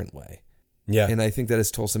completely different way. Yeah. And I think that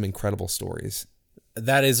has told some incredible stories.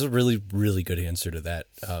 That is a really, really good answer to that.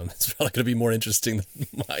 It's probably going to be more interesting than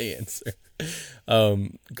my answer.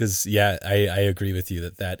 Because, I agree with you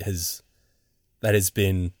that has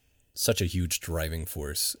been such a huge driving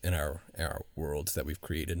force in our world that we've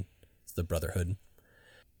created, the Brotherhood.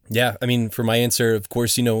 Yeah, I mean, for my answer, of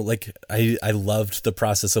course, I loved the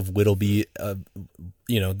process of Whittleby.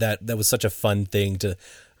 That was such a fun thing to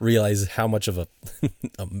realize how much of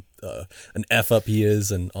an F up he is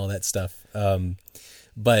and all that stuff.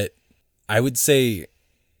 But I would say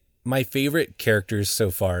my favorite characters so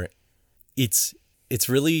far, it's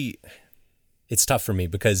tough for me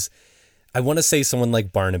because I want to say someone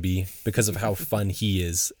like Barnaby because of how fun he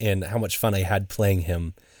is and how much fun I had playing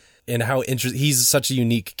him and how he's such a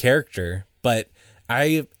unique character. But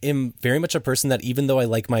I am very much a person that, even though I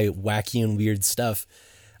like my wacky and weird stuff,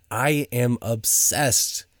 I am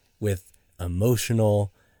obsessed with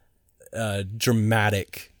emotional,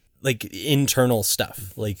 dramatic, like internal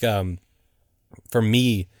stuff. Like, for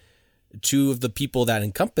me, two of the people that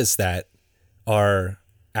encompass that are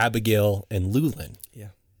Abigail and Llewellyn. Yeah.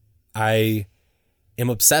 I am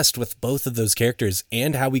obsessed with both of those characters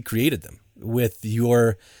and how we created them, with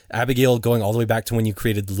your Abigail going all the way back to when you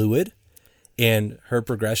created Llewellyn and her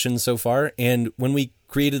progression so far. And when we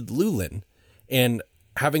created Llewellyn, and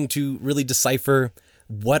having to really decipher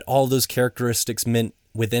what all those characteristics meant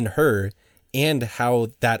within her and how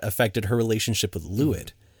that affected her relationship with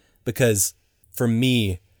Luid. Because for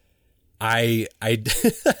me, I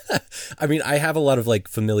I mean, I have a lot of like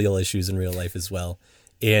familial issues in real life as well.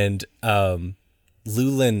 And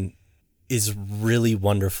Lulin is really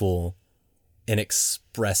wonderful in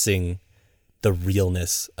expressing the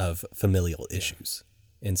realness of familial issues.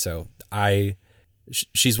 And so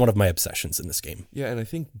she's one of my obsessions in this game. Yeah, and I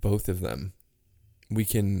think both of them, we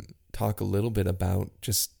can talk a little bit about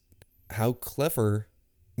just how clever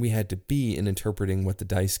we had to be in interpreting what the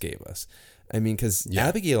dice gave us. I mean, because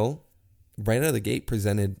Abigail, right out of the gate,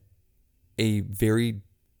 presented a very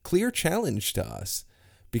clear challenge to us,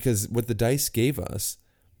 because what the dice gave us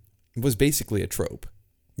was basically a trope.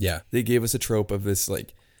 Yeah. They gave us a trope of this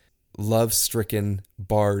like love-stricken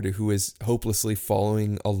bard who is hopelessly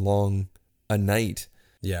following along a knight.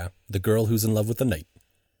 Yeah. The girl who's in love with the knight.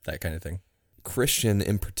 That kind of thing. Christian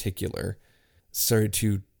in particular started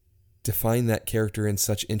to define that character in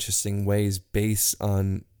such interesting ways based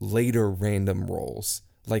on later random roles,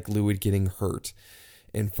 like Luid getting hurt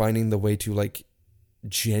and finding the way to like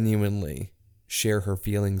genuinely share her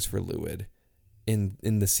feelings for Luid in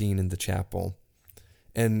the scene in the chapel.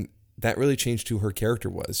 And that really changed who her character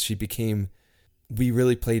was. We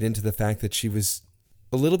really played into the fact that she was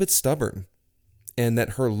a little bit stubborn and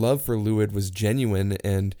that her love for Luid was genuine,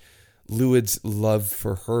 and Luid's love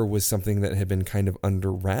for her was something that had been kind of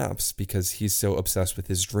under wraps because he's so obsessed with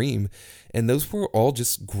his dream. And those were all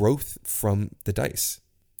just growth from the dice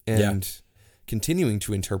and continuing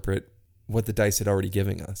to interpret what the dice had already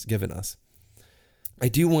given us. I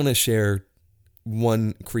do want to share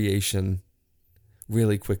one creation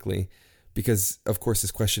really quickly, because of course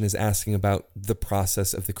this question is asking about the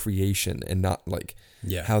process of the creation and not like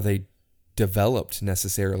how they developed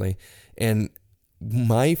necessarily. And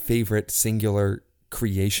my favorite singular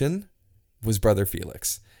creation was Brother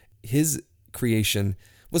Felix. His creation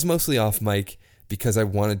was mostly off mic because I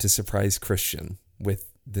wanted to surprise Christian with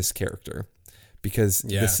this character, because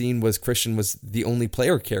the scene was Christian was the only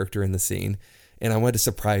player character in the scene, and I wanted to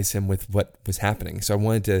surprise him with what was happening. So I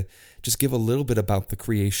wanted to just give a little bit about the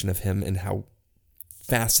creation of him and how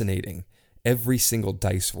fascinating every single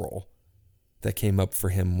dice roll that came up for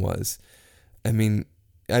him was. I mean,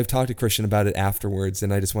 I've talked to Christian about it afterwards,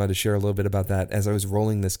 and I just wanted to share a little bit about that as I was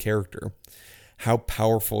rolling this character, how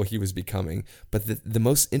powerful he was becoming. But the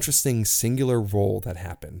most interesting singular roll that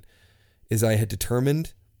happened is I had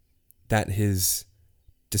determined that his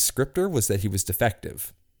descriptor was that he was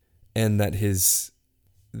defective, and that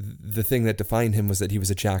the thing that defined him was that he was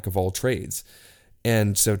a jack of all trades.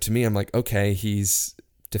 And so to me, I'm like, okay, he's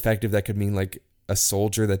defective. That could mean like a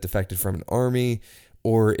soldier that defected from an army,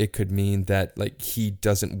 or it could mean that like he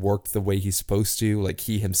doesn't work the way he's supposed to, like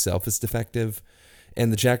he himself is defective.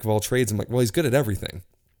 And the jack of all trades, I'm like, well, he's good at everything.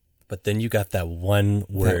 But then you got that one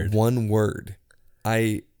word. That one word.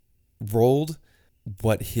 I rolled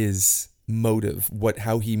what his motive,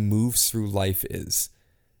 how he moves through life is.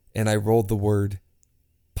 And I rolled the word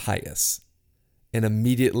pious. And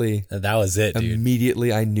immediately... that was it, dude.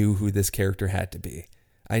 Immediately I knew who this character had to be.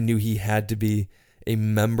 I knew he had to be a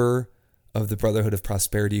member of the Brotherhood of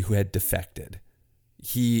Prosperity who had defected.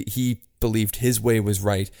 He believed his way was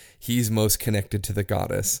right. He's most connected to the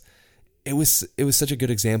goddess. It was such a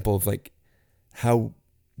good example of like how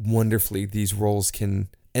wonderfully these roles can,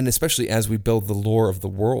 and especially as we build the lore of the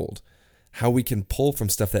world, how we can pull from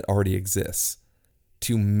stuff that already exists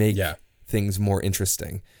to make things more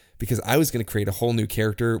interesting. Because I was going to create a whole new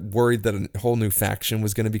character, worried that a whole new faction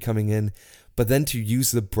was going to be coming in, but then to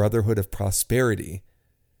use the Brotherhood of Prosperity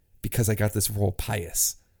because I got this role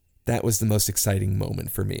pious. That was the most exciting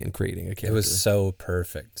moment for me in creating a character. It was so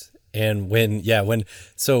perfect. And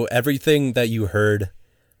so everything that you heard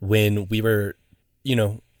when we were,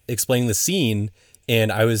 explaining the scene,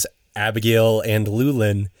 and I was Abigail and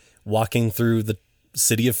Lulin walking through the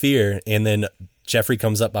City of Fear, and then Jeffrey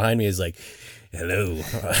comes up behind me, is like, "Hello,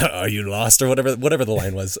 are you lost?" or whatever the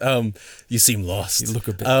line was. You seem lost. You look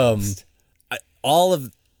a bit lost. All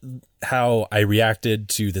of how I reacted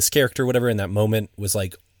to this character, whatever, in that moment was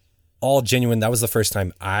like all genuine. That was the first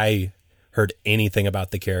time I heard anything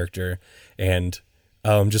about the character, and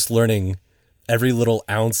just learning every little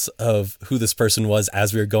ounce of who this person was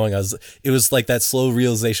as we were going. It was like that slow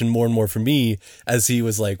realization more and more for me as he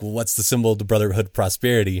was like, well, what's the symbol of the Brotherhood of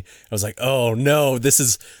Prosperity? I was like, oh no, this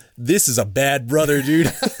is a bad brother, dude.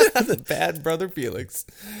 The bad brother Felix.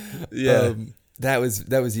 Yeah. That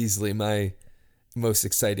was easily my most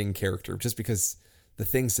exciting character, just because the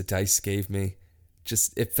things the dice gave me,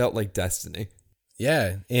 it felt like destiny.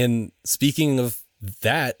 Yeah. And speaking of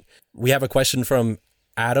that, we have a question from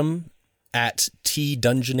Adam at T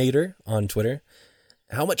Dungeonator on Twitter.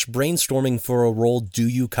 How much brainstorming for a role do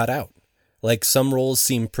you cut out? Like, some roles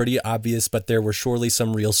seem pretty obvious, but there were surely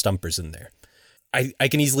some real stumpers in there. I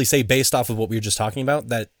can easily say, based off of what we were just talking about,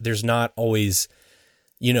 that there's not always,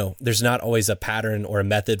 there's not always a pattern or a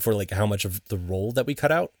method for like how much of the role that we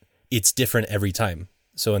cut out. It's different every time.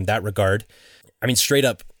 So in that regard, I mean, straight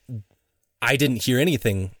up, I didn't hear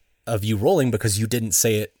anything of you rolling because you didn't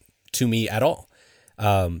say it to me at all.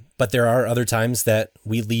 But there are other times that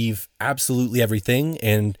we leave absolutely everything.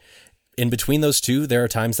 And in between those two, there are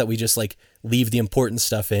times that we just like leave the important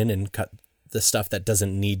stuff in and cut the stuff that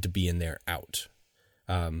doesn't need to be in there out.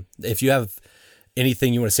 If you have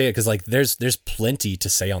anything you want to say, because like there's plenty to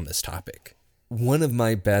say on this topic. One of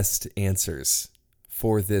my best answers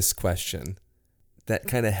for this question that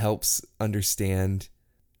kind of helps understand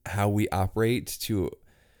how we operate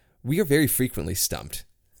we are very frequently stumped.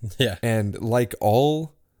 Yeah. And like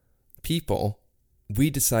all people, we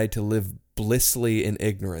decide to live blissfully in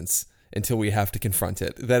ignorance until we have to confront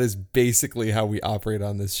it. That is basically how we operate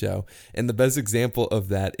on this show. And the best example of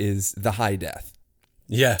that is the high death.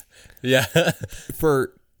 Yeah. Yeah.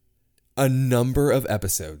 For a number of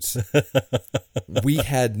episodes, we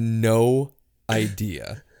had no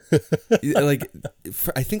idea. Like,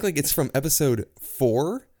 I think like it's from episode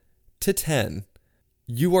 4 to 10.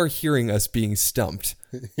 You are hearing us being stumped.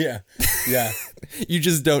 Yeah. Yeah. You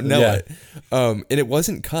just don't know it. And it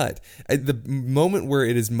wasn't cut. The moment where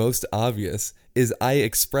it is most obvious is I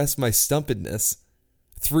express my stumpedness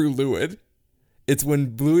through Lewid. It's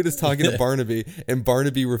when Lewid is talking to Barnaby and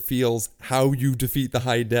Barnaby reveals how you defeat the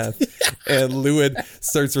high death. And Lewid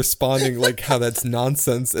starts responding like how that's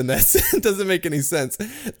nonsense and that doesn't make any sense.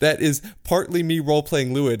 That is partly me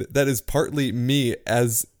role-playing Lewid. That is partly me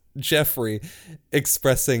as Jeffrey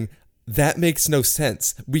expressing that makes no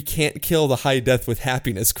sense. We can't kill the high death with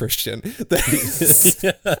happiness, Christian. That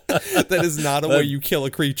is not a way you kill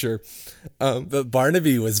a creature. But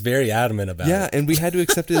Barnaby was very adamant about it. Yeah, and we had to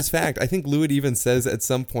accept it as fact. I think Lewid even says at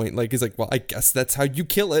some point, like, he's like, well, I guess that's how you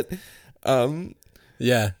kill it.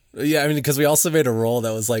 Yeah. Yeah, I mean, because we also made a roll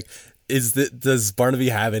that was like, does Barnaby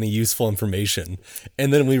have any useful information?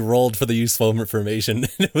 And then we rolled for the useful information, and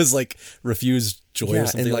it was like refused joy or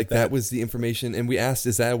something and like that. That was the information, and we asked,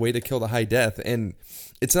 is that a way to kill the high death? And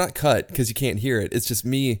it's not cut because you can't hear it. It's just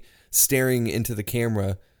me staring into the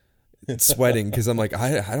camera, sweating because I'm like,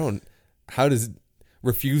 I don't. How does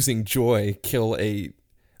refusing joy kill a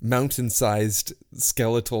mountain-sized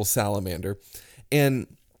skeletal salamander?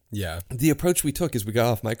 And yeah, the approach we took is we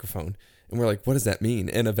got off microphone and we're like, what does that mean?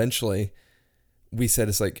 And eventually we said,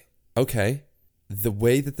 it's like, okay, the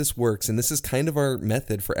way that this works, and this is kind of our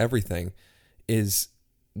method for everything, is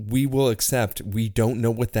we will accept we don't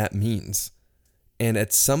know what that means. And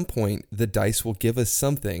at some point, the dice will give us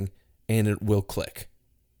something and it will click.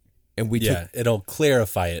 And it'll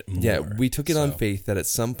clarify it more. Yeah, we took it on faith that at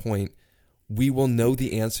some point we will know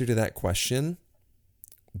the answer to that question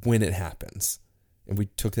when it happens. And we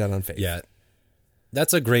took that on faith. Yeah,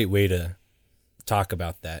 that's a great way to talk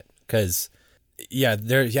about that. Because,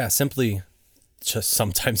 simply just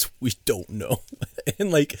sometimes we don't know.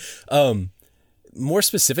 And like, more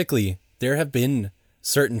specifically, there have been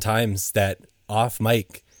certain times that off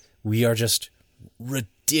mic, we are just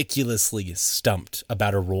ridiculously stumped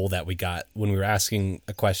about a role that we got when we were asking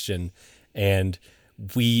a question, and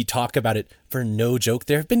we talk about it for no joke.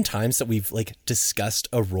 There have been times that we've like discussed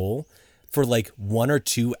a role for like 1 or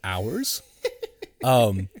 2 hours,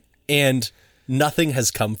 and nothing has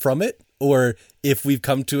come from it. Or if we've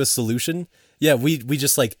come to a solution, we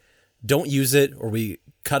just like don't use it, or we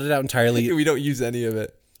cut it out entirely. We don't use any of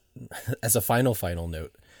it. As a final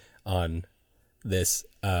note on this,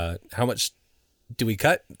 how much do we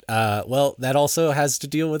cut? Well, that also has to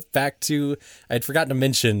deal with back to, I'd forgotten to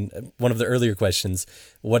mention one of the earlier questions.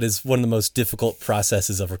 What is one of the most difficult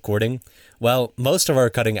processes of recording? Well, most of our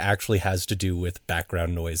cutting actually has to do with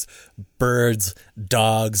background noise. Birds,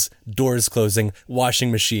 dogs, doors closing,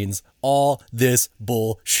 washing machines, all this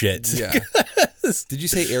bullshit. Yeah. Did you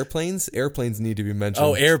say airplanes? Airplanes need to be mentioned.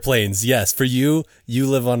 Oh, airplanes. Yes. For you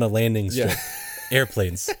live on a landing strip. Yeah.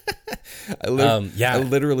 Airplanes. I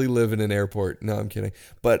literally live in an airport. No, I'm kidding.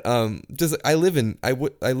 But I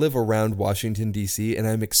live around Washington D.C. and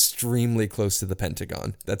I'm extremely close to the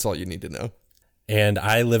Pentagon. That's all you need to know. And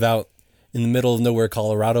I live out in the middle of nowhere,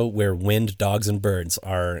 Colorado, where wind, dogs, and birds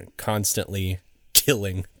are constantly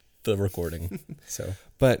killing the recording. So,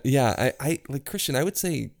 but yeah, I like Christian. I would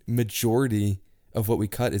say majority of what we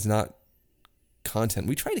cut is not content.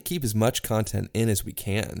 We try to keep as much content in as we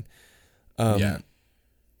can.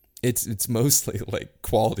 It's mostly like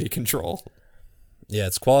quality control. Yeah,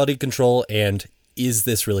 it's quality control, and is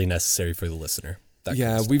this really necessary for the listener? That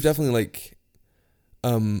kind of stuff. We've definitely like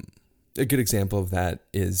a good example of that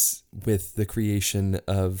is with the creation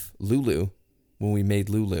of Lulu. When we made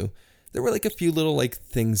Lulu, there were like a few little like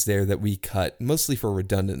things there that we cut, mostly for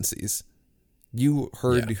redundancies. You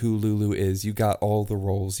heard who Lulu is, you got all the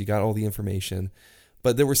roles, you got all the information,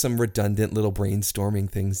 but there were some redundant little brainstorming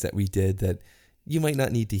things that we did that you might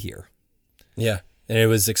not need to hear. Yeah, and it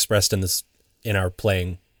was expressed in our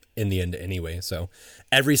playing in the end anyway. So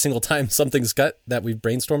every single time something's cut that we've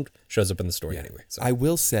brainstormed shows up in the story anyway. So I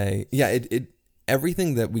will say, it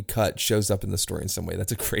everything that we cut shows up in the story in some way.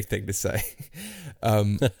 That's a great thing to say.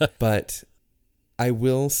 But I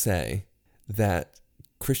will say that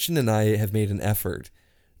Christian and I have made an effort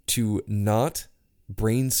to not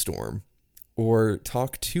brainstorm or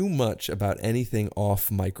talk too much about anything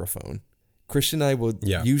off microphone. Christian and I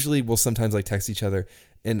will sometimes like text each other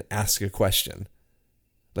and ask a question.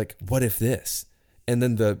 Like, what if this? And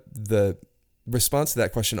then the response to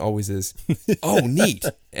that question always is, oh, neat,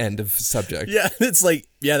 end of subject. Yeah, it's like,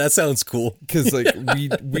 yeah, that sounds cool. Because like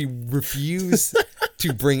we refuse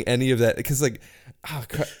to bring any of that, because like,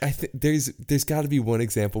 I think there's got to be one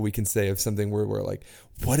example we can say of something where we're like,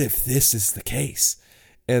 what if this is the case?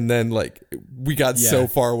 And then like we got so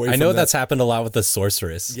far away from I know that. that's happened a lot with the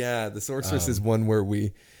Sorceress. Yeah, the Sorceress is one where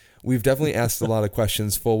we've definitely asked a lot of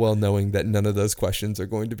questions full well knowing that none of those questions are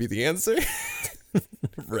going to be the answer.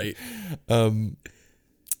 Right.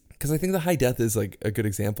 Because I think the high death is like a good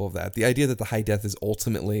example of that. The idea that the high death is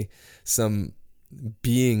ultimately some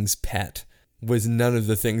being's pet was none of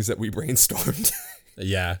the things that we brainstormed.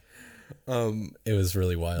 Yeah. It was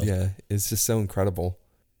really wild. Yeah, it's just so incredible.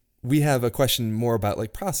 We have a question more about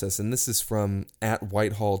like process, and this is from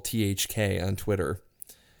 @WhitehallTHK on Twitter.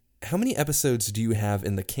 How many episodes do you have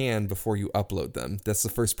in the can before you upload them? That's the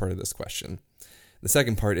first part of this question. The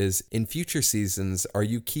second part is, in future seasons, are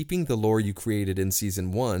you keeping the lore you created in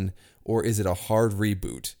season 1, or is it a hard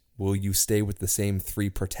reboot? Will you stay with the same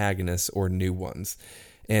 3 protagonists or new ones?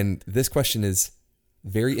 And this question is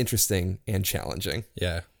very interesting and challenging.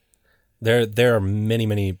 Yeah. There are many,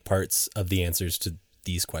 many parts of the answers to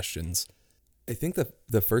these questions. I think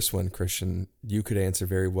the first one, Christian, you could answer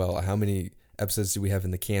very well. How many episodes do we have in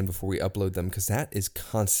the can before we upload them? Because that is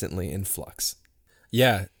constantly in flux.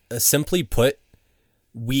 Yeah. Simply put,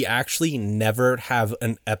 we actually never have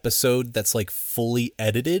an episode that's like fully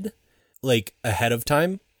edited like ahead of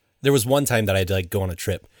time. There was one time that I had to like go on a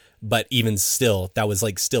trip, but even still, that was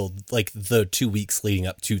like still like the 2 weeks leading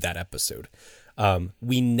up to that episode.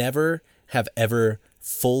 We never have ever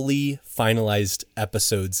fully finalized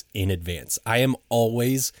episodes in advance. I am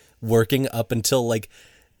always working up until like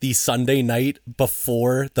the Sunday night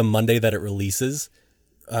before the Monday that it releases,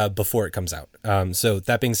 before it comes out. So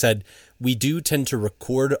that being said, we do tend to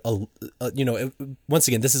record once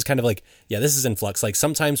again, this is kind of like, this is in flux. Like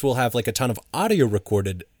sometimes we'll have like a ton of audio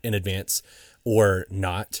recorded in advance or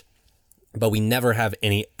not, but we never have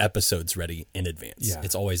any episodes ready in advance. Yeah.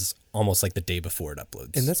 It's always almost like the day before it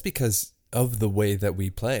uploads. And that's because of the way that we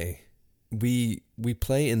play. We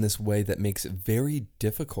play in this way that makes it very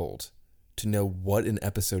difficult to know what an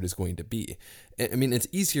episode is going to be. I mean, it's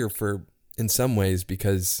easier in some ways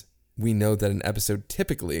because we know that an episode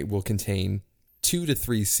typically will contain 2 to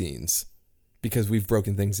 3 scenes because we've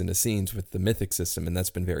broken things into scenes with the Mythic system, and that's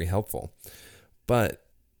been very helpful. But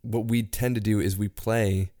what we tend to do is we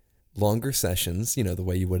play longer sessions, the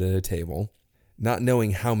way you would at a table, not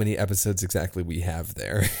knowing how many episodes exactly we have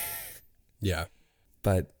there. Yeah.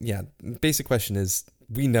 But yeah, basic question is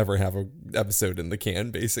we never have an episode in the can,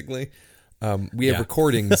 basically. We have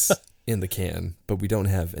recordings in the can, but we don't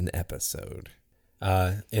have an episode.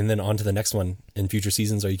 And then on to the next one. In future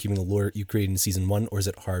seasons, are you keeping the lore you created in season 1, or is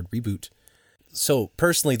it hard reboot? So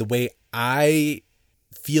personally, the way I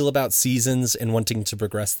feel about seasons and wanting to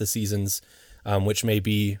progress the seasons, which may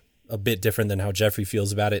be a bit different than how Jeffrey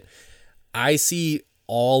feels about it, I see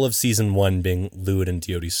all of season 1 being Luid and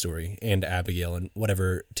Diodi's story, and Abigail, and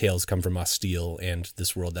whatever tales come from Osteel and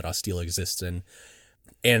this world that Osteel exists in.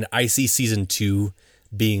 And I see season 2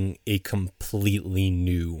 being a completely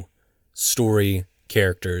new story,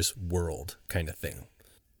 characters, world kind of thing.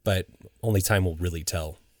 But only time will really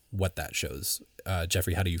tell what that shows.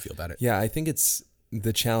 Jeffrey, how do you feel about it? Yeah, I think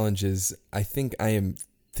the challenge is, I think I am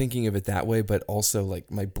thinking of it that way, but also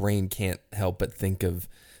like my brain can't help but think of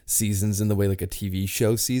seasons in the way like a TV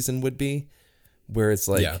show season would be, where it's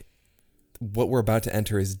like what we're about to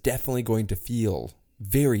enter is definitely going to feel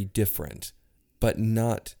very different, but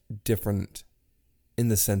not different in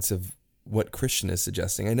the sense of what Christian is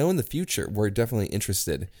suggesting. I know in the future we're definitely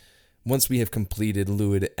interested once we have completed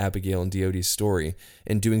Luid, Abigail, and Diode's story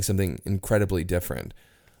and doing something incredibly different,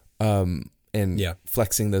 and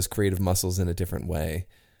flexing those creative muscles in a different way.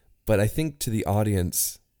 But I think to the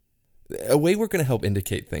audience, a way we're going to help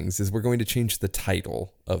indicate things is we're going to change the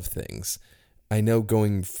title of things. I know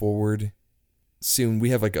going forward soon, we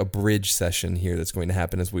have like a bridge session here that's going to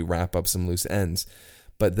happen as we wrap up some loose ends.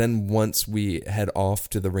 But then once we head off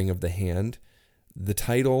to the Ring of the Hand, the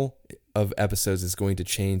title of episodes is going to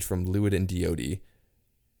change from Luid and Diode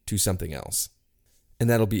to something else. And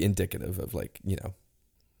that'll be indicative of like,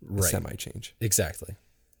 a semi-change. Exactly.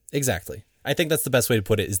 I think that's the best way to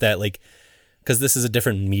put it, is that like, because this is a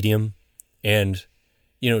different medium and,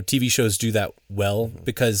 TV shows do that well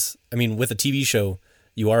because, with a TV show,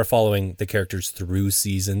 you are following the characters through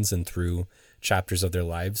seasons and through chapters of their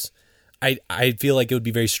lives. I feel like it would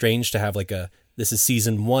be very strange to have like this is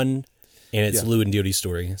season 1 and it's Luid and Diode's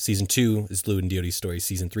story. Season 2 is Luid and Diode's story.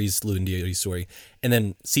 Season 3 is Luid and Diode's story. And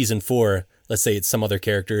then season 4, let's say it's some other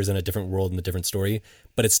characters in a different world and a different story,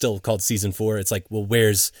 but it's still called season 4. It's like, well,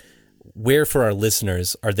 where for our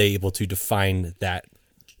listeners are they able to define that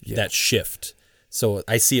shift? So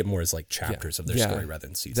I see it more as like chapters of their story rather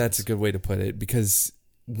than seasons. That's a good way to put it, because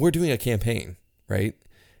we're doing a campaign, right?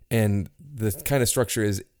 And the kind of structure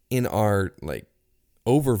is in our like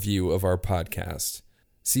overview of our podcast.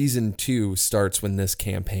 Season 2 starts when this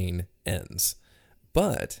campaign ends,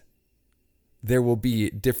 but there will be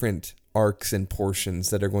different arcs and portions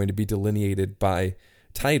that are going to be delineated by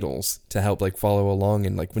titles to help like follow along.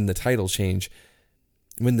 And like when the titles change,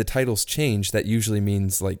 that usually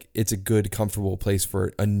means like it's a good, comfortable place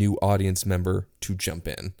for a new audience member to jump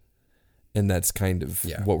in. And that's kind of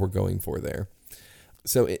what we're going for there.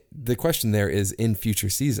 So the question there is, in future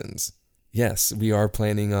seasons, yes, we are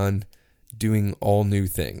planning on doing all new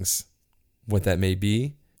things. What that may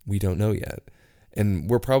be, we don't know yet. And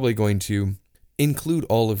we're probably going to include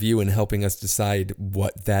all of you in helping us decide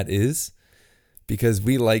what that is, because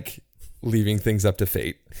we like leaving things up to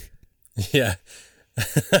fate. Yeah.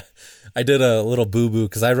 I did a little boo-boo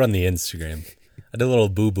because I run the Instagram. I did a little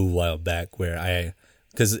boo-boo a while back where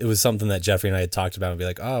because it was something that Jeffrey and I had talked about and be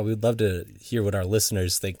like, oh, we'd love to hear what our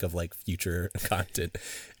listeners think of like future content.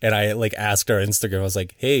 And I like asked our Instagram, I was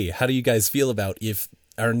like, hey, how do you guys feel about if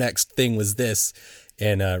our next thing was this?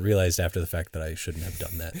 And realized after the fact that I shouldn't have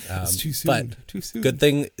done that. It's too soon. But too soon. Good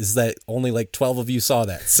thing is that only like 12 of you saw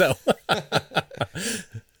that. So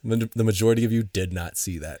the majority of you did not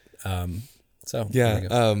see that.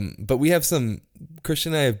 But we have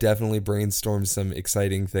Christian and I have definitely brainstormed some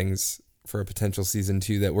exciting things for a potential season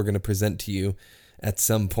 2 that we're going to present to you at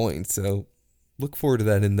some point. So look forward to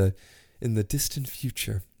that in the distant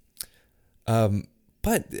future.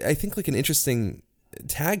 But I think like an interesting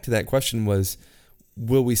tag to that question was,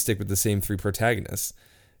 will we stick with the same 3 protagonists?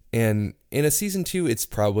 And in a season 2, it's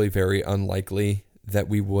probably very unlikely that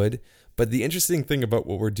we would. But the interesting thing about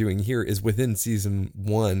what we're doing here is within season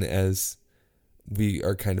 1, as we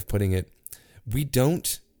are kind of putting it, we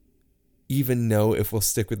don't even know if we'll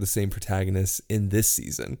stick with the same protagonists in this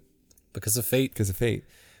season. Because of fate.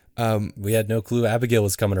 We had no clue Abigail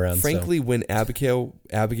was coming around. Frankly, when Abigail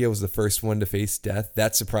was the first one to face death,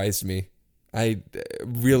 that surprised me. I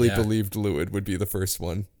really believed Luid would be the first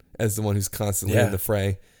one, as the one who's constantly in the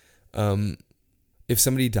fray. If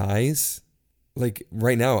somebody dies, like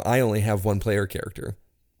right now, I only have one player character.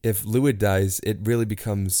 If Luid dies, it really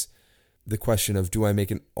becomes the question of, do I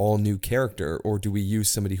make an all new character, or do we use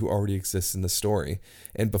somebody who already exists in the story?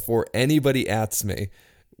 And before anybody asks me,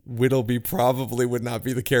 Whittleby probably would not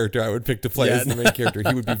be the character I would pick to play as the main character.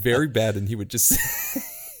 He would be very bad, and he would just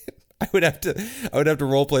I would have to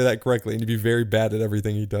role play that correctly, and he'd be very bad at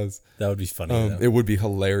everything he does. That would be funny. It would be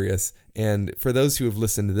hilarious. And for those who have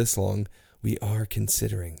listened to this long, we are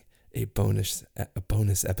considering a bonus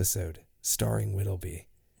episode starring Whittleby.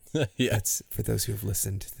 That's for those who have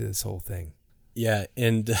listened to this whole thing. Yeah,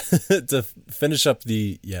 and to finish up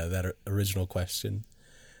that original question,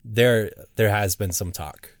 there has been some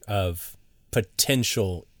talk of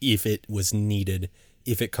potential, if it was needed,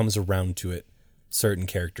 if it comes around to it, certain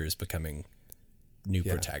characters becoming new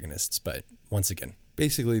protagonists. But once again,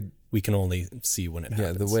 basically, we can only see when it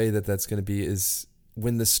happens. Yeah, the way that's going to be is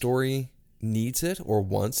when the story needs it or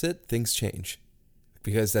wants it, things change.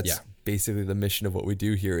 Because that's basically the mission of what we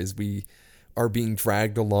do here, is we are being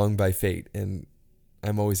dragged along by fate. And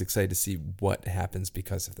I'm always excited to see what happens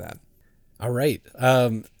because of that. All right.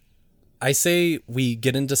 I say we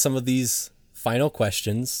get into some of these final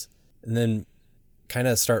questions and then kind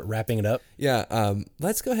of start wrapping it up. Yeah.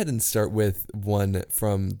 Let's go ahead and start with one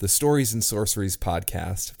from the Stories and Sorceries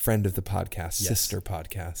podcast, friend of the podcast, sister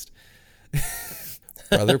podcast.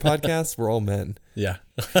 Other podcasts, we're all men. Yeah.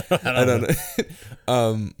 I don't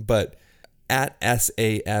know. But at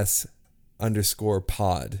SAS_pod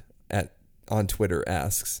on Twitter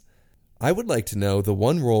asks, I would like to know the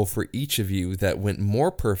one role for each of you that went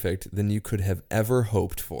more perfect than you could have ever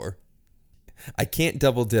hoped for. I can't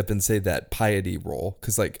double dip and say that piety role,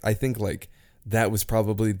 because I think that was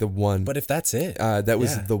probably the one. But if that's it, that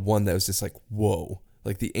was the one that was just like, whoa,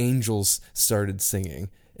 like the angels started singing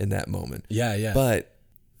in that moment. Yeah, yeah. But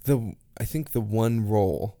I think the one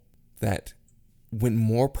role that went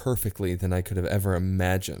more perfectly than I could have ever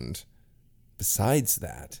imagined, besides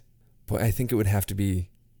that, but I think it would have to be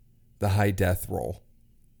the high death role.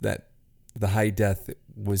 That the high death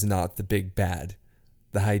was not the big bad.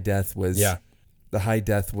 The high death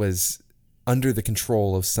was under the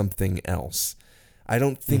control of something else. I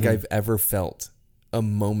don't think I've ever felt a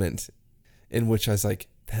moment in which I was like,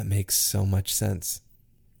 that makes so much sense.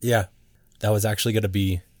 Yeah, that was going to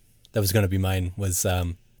be mine, was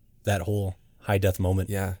that whole high death moment.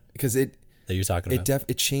 Yeah, because that you're talking about.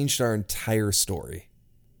 It changed our entire story.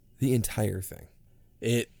 The entire thing.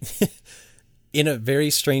 It, in a very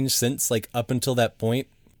strange sense, like up until that point,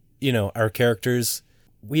 our characters,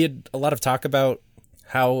 we had a lot of talk about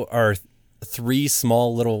how our three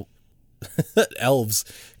small little elves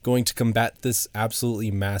going to combat this absolutely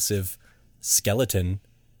massive skeleton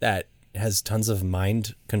that has tons of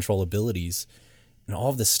mind control abilities and all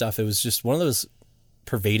of this stuff. It was just one of those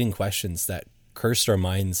pervading questions that cursed our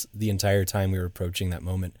minds the entire time we were approaching that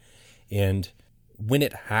moment. And when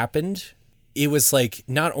it happened, it was like,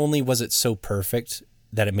 not only was it so perfect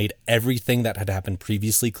that it made everything that had happened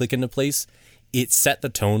previously click into place, it set the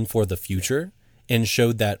tone for the future and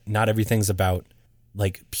showed that not everything's about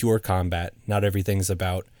like pure combat. Not everything's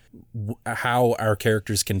about how our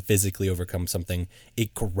characters can physically overcome something.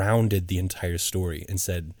 It grounded the entire story and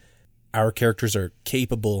said our characters are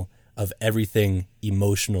capable of everything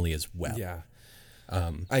emotionally as well. Yeah.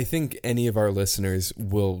 I think any of our listeners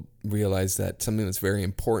will realize that something that's very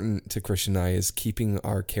important to Christian and I is keeping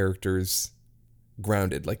our characters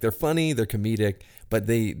grounded. Like, they're funny, they're comedic, but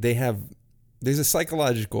there's a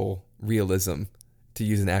psychological realism, to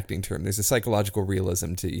use an acting term. There's a psychological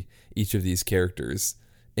realism to each of these characters,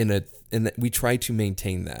 and that we try to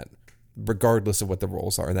maintain that regardless of what the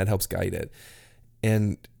roles are, and that helps guide it.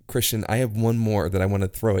 And Christian, I have one more that I want to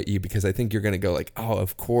throw at you, because I think you're going to go like, oh,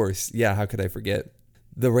 of course. Yeah, how could I forget?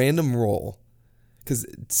 The random roll.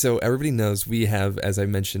 So everybody knows we have, as I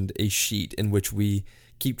mentioned, a sheet in which we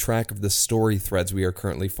keep track of the story threads we are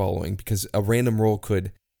currently following, because a random roll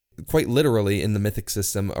could, quite literally in the Mythic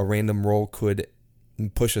system, a random roll could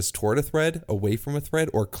push us toward a thread, away from a thread,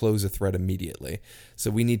 or close a thread immediately.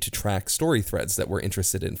 So we need to track story threads that we're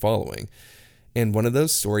interested in following. And one of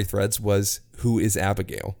those story threads was, who is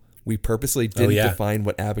Abigail? We purposely didn't define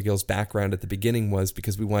what Abigail's background at the beginning was,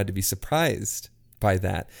 because we wanted to be surprised by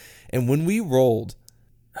that. And when we rolled...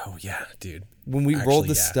 Oh, yeah, dude. When we rolled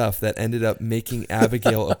the stuff that ended up making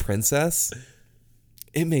Abigail a princess,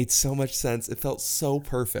 it made so much sense. It felt so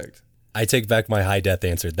perfect. I take back my high death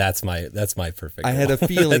answer. That's my perfect roll. I had a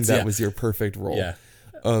feeling that was your perfect roll. Yeah.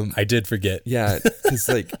 I did forget. Yeah,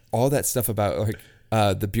 because all that stuff about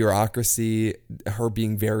the bureaucracy, her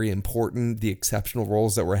being very important, the exceptional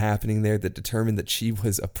roles that were happening there that determined that she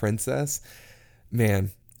was a princess.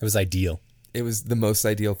 Man, it was ideal. It was the most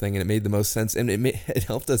ideal thing, and it made the most sense, and it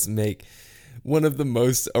helped us make one of the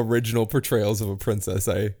most original portrayals of a princess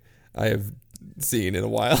I have seen in a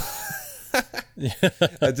while.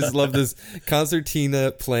 I just love this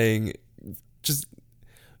Concertina playing just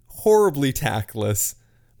horribly tactless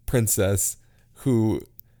princess who,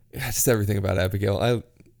 just everything about Abigail.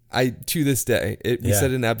 I to this day, we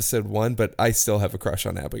said in episode 1, but I still have a crush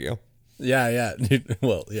on Abigail. Yeah.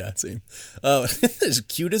 Well, yeah, same. As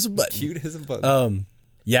cute as a button. Cute as a button.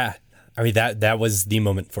 Yeah. I mean, that was the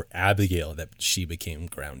moment for Abigail that she became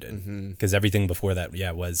grounded. Because everything before that,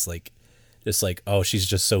 was like, just like, oh, she's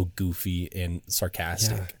just so goofy and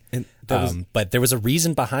sarcastic. Yeah. And but there was a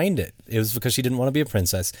reason behind it. It was because she didn't want to be a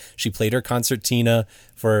princess. She played her concertina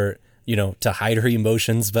for, to hide her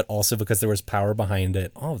emotions, but also because there was power behind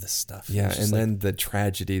it. All of this stuff. Yeah, and then the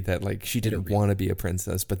tragedy that she didn't want to be a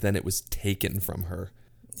princess, but then it was taken from her.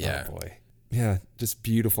 Yeah. Oh boy. Yeah, just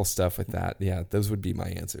beautiful stuff with that. Yeah, those would be my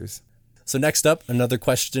answers. So next up, another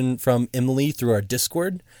question from Emily through our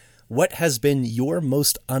Discord. What has been your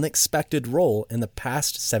most unexpected role in the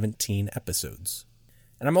past 17 episodes?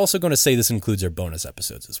 And I'm also going to say this includes our bonus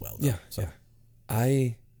episodes as well. Yeah.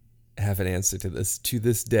 I have an answer to this. To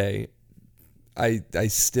this day, I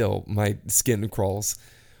still, my skin crawls.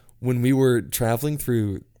 When we were traveling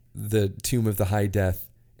through the Tomb of the High Death,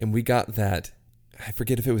 and we got that, I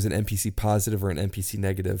forget if it was an NPC positive or an NPC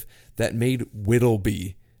negative, that made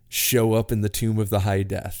Whittleby show up in the Tomb of the High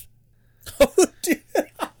Death. Oh, dude.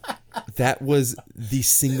 That was the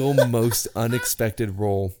single most unexpected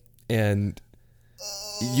role. And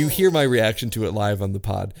you hear my reaction to it live on the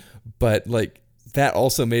pod, but like that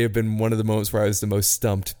also may have been one of the moments where I was the most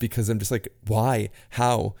stumped, because I'm just like, why?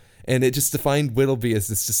 How? And it just defined Whittleby as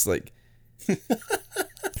this just like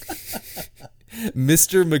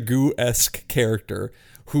Mr. Magoo-esque character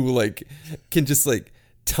who like can just like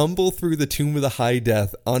tumble through the Tomb of the High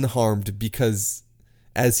Death unharmed because,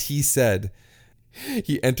 as he said,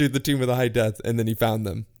 he entered the Tomb of the High Death and then he found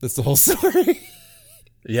them. That's the whole story.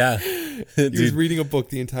 Yeah. He was reading a book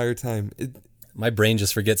the entire time. My brain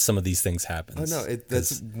just forgets some of these things happen. Oh no,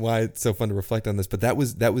 that's why it's so fun to reflect on this. But that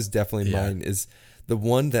was definitely mine, is the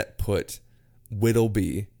one that put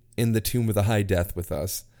Whittleby in the Tomb of the High Death with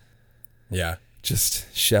us. Yeah.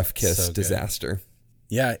 Just chef kiss so disaster.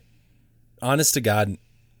 Yeah. Honest to God,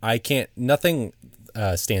 nothing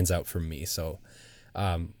stands out for me. So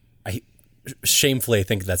I shamefully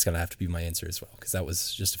think that's going to have to be my answer as well, because that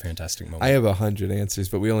was just a fantastic moment. I have 100 answers,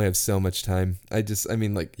 but we only have so much time.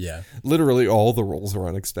 Literally all the roles are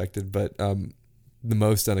unexpected, but the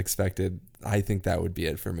most unexpected, I think that would be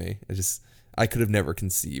it for me. I could have never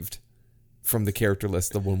conceived from the character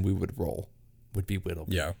list the one we would roll would be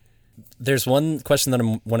Whittleby. Yeah. There's one question that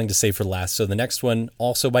I'm wanting to save for last. So the next one,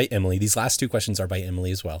 also by Emily. These last two questions are by Emily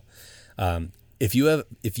as well. If you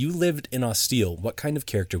lived in Osteel, what kind of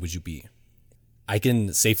character would you be? I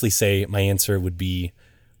can safely say my answer would be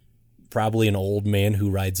probably an old man who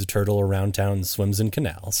rides a turtle around town and swims in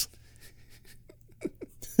canals.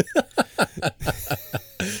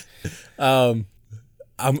 I'm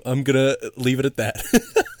gonna leave it at that.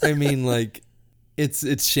 I mean, like,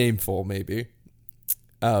 it's shameful, maybe.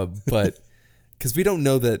 But because we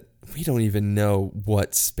don't even know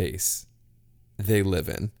what space they live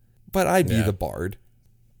in. But I'd be the bard.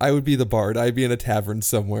 I would be the bard. I'd be in a tavern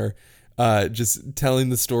somewhere, just telling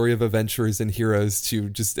the story of adventurers and heroes to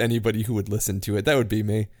just anybody who would listen to it. That would be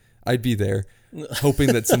me. I'd be there,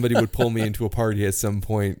 hoping that somebody would pull me into a party at some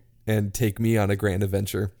point and take me on a grand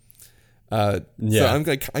adventure. So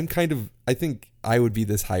I think I would be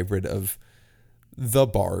this hybrid of the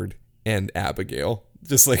bard and Abigail,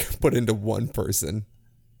 just like put into one person,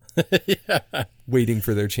 waiting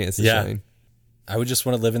for their chance to shine. I would just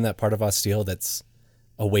want to live in that part of Osteel that's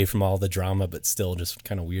away from all the drama, but still just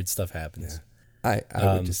kind of weird stuff happens. Yeah.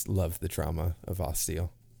 I would just love the drama of Osteel.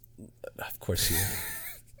 Of course you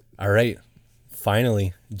would. All right.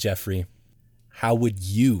 Finally, Jeffrey, how would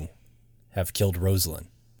you have killed Rosalind?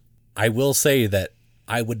 I will say that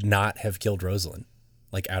I would not have killed Rosalind,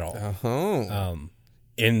 like, at all. Uh-huh.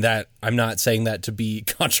 In that, I'm not saying that to be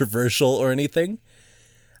controversial or anything.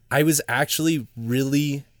 I was actually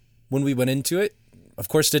really, when we went into it, of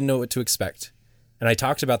course, didn't know what to expect. And I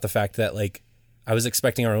talked about the fact that, like, I was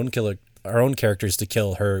expecting our own characters to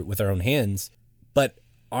kill her with our own hands. But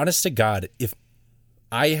honest to God, if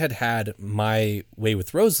I had my way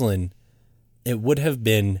with Rosalind, it would have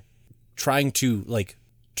been trying to, like,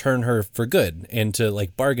 turn her for good and to,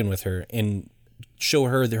 like, bargain with her and show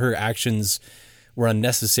her that her actions were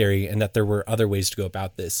unnecessary and that there were other ways to go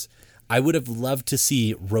about this. I would have loved to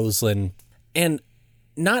see Rosalind, and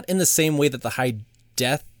not in the same way that the High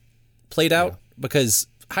Death played out, because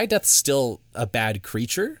High Death's still a bad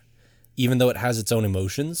creature, even though it has its own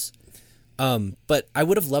emotions. But I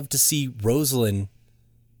would have loved to see Rosalind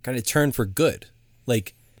kind of turn for good.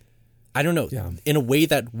 Like, I don't know, in a way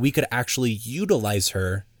that we could actually utilize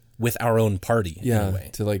her with our own party. In a way.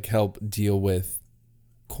 To, like, help deal with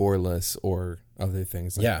Corlys or other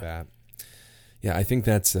things like that. Yeah, I think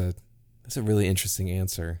that's a really interesting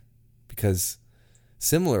answer, because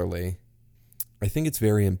similarly, I think it's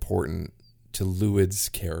very important to Luid's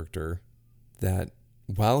character that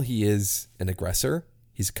while he is an aggressor,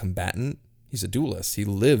 he's a combatant, he's a duelist, he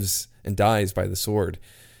lives and dies by the sword.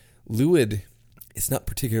 Luid is not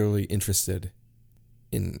particularly interested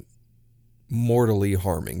in mortally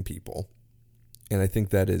harming people. And I think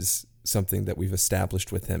that is something that we've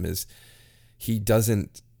established with him, is he's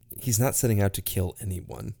not setting out to kill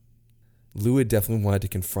anyone. Luid definitely wanted to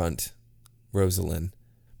confront Rosalind,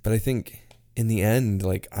 but I think in the end,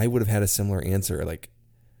 like, I would have had a similar answer. Like,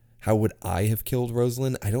 how would I have killed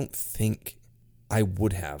Rosalind? I don't think I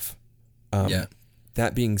would have.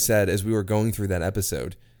 That being said, as we were going through that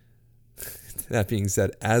episode,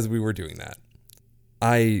 as we were doing that,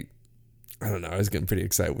 I don't know, I was getting pretty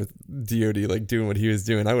excited with DoD, like, doing what he was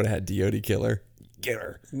doing. I would have had DoD kill her. Get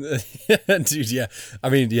her. Dude, yeah. I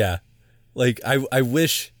mean, yeah. Like, I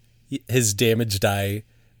wish his damage die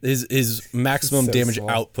His maximum So damage small.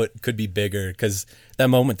 output could be bigger, because that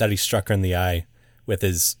moment that he struck her in the eye with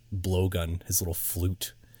his blowgun, his little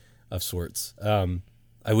flute of sorts.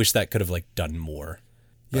 I wish that could have like done more.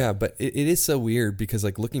 Yeah, but it is so weird because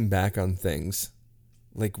like looking back on things,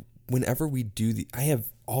 like whenever we do I have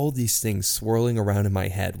all these things swirling around in my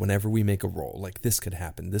head whenever we make a roll. Like this could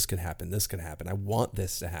happen, this could happen, this could happen. I want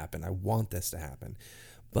this to happen. I want this to happen.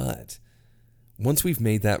 But once we've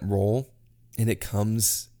made that roll and it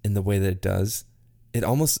comes in the way that it does, it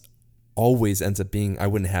almost always ends up being I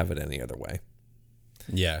wouldn't have it any other way.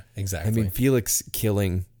 Yeah, exactly. I mean, Felix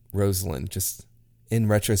killing Rosalind, just in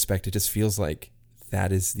retrospect, it just feels like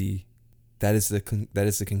that is the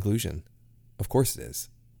conclusion. Of course it is.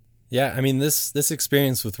 Yeah, I mean, this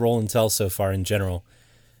experience with Roll and Tell so far in general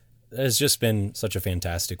has just been such a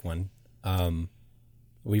fantastic one.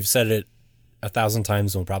 We've said it 1,000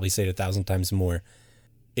 times, and we'll probably say it 1,000 times more.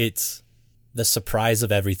 It's the surprise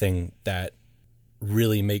of everything that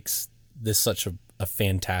really makes this such a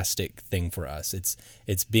fantastic thing for us.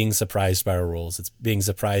 It's being surprised by our rolls. It's being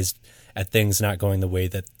surprised at things not going the way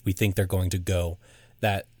that we think they're going to go.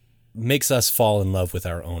 That makes us fall in love with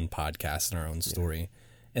our own podcast and our own story. Yeah.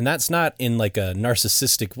 And that's not in like a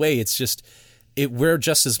narcissistic way. It's just we're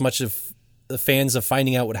just as much of the fans of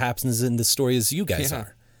finding out what happens in the story as you guys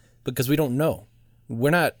are, because we don't know. We're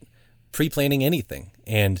not pre-planning anything,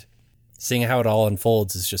 and seeing how it all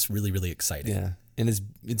unfolds is just really, really exciting. Yeah. And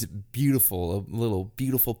it's beautiful, a little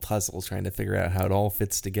beautiful puzzle trying to figure out how it all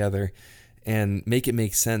fits together and make it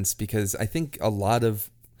make sense. Because I think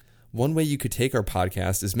one way you could take our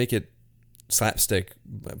podcast is make it slapstick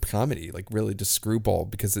comedy, like really just screwball,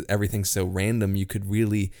 because everything's so random. You could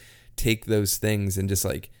really take those things and just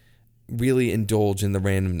like really indulge in the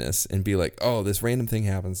randomness and be like, oh, this random thing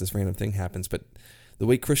happens. But the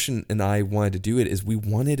way Christian and I wanted to do it is we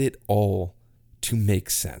wanted it all to make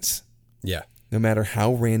sense. Yeah. No matter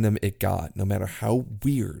how random it got, no matter how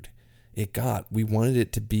weird it got, we wanted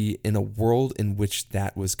it to be in a world in which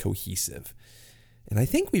that was cohesive. And I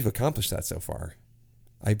think we've accomplished that so far.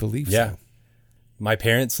 I believe so. My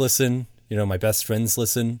parents listen, my best friends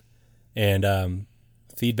listen, and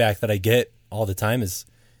feedback that I get all the time is,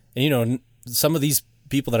 and some of these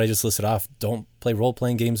people that I just listed off don't play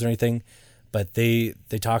role-playing games or anything, but they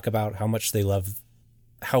talk about how much they love,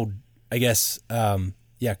 how, I guess,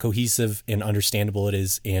 cohesive and understandable it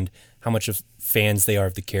is, and how much of fans they are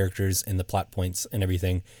of the characters and the plot points and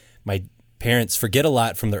everything. My parents forget a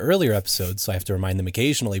lot from the earlier episodes, so I have to remind them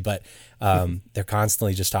occasionally, but they're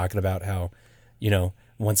constantly just talking about how,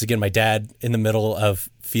 once again, my dad in the middle of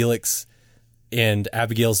Felix and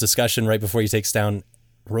Abigail's discussion right before he takes down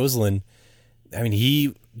Rosalind, I mean,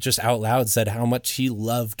 he just out loud said how much he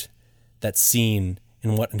loved that scene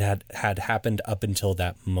and what had happened up until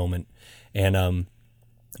that moment. And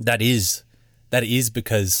that is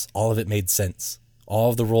because all of it made sense. All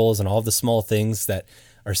of the roles and all of the small things that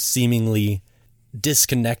are seemingly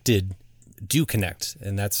disconnected do connect.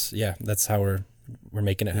 And that's how we're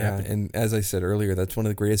making it happen. And as I said earlier, that's one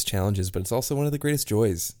of the greatest challenges, but it's also one of the greatest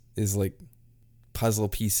joys, is like puzzle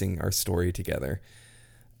piecing our story together.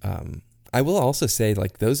 I will also say,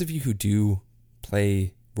 like, those of you who do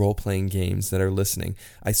play role-playing games that are listening,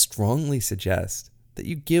 I strongly suggest that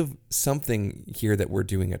you give something here that we're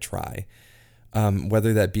doing a try.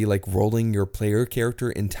 Whether that be like rolling your player character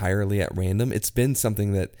entirely at random. It's been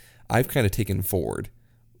something that I've kind of taken forward.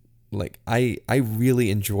 Like I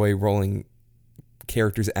really enjoy rolling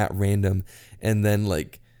characters at random and then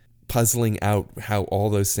like puzzling out how all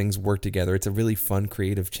those things work together. It's a really fun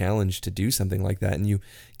creative challenge to do something like that, and you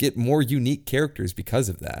get more unique characters because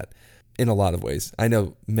of that in a lot of ways. I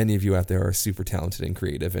know many of you out there are super talented and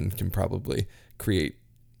creative and can probably create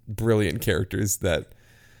brilliant characters that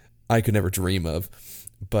I could never dream of,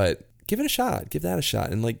 but give it a shot. Give that a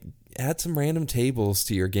shot, and like add some random tables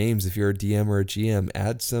to your games. If you're a DM or a GM,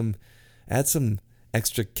 add some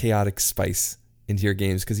extra chaotic spice into your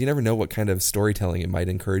games, because you never know what kind of storytelling it might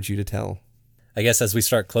encourage you to tell. I guess as we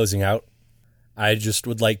start closing out, I just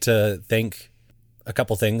would like to thank a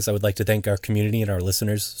couple things. I would like to thank our community and our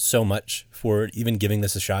listeners so much for even giving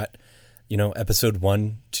this a shot. Episode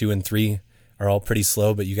 1, 2, and 3 are all pretty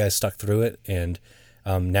slow, but you guys stuck through it, and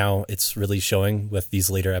now it's really showing with these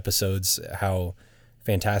later episodes how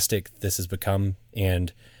fantastic this has become,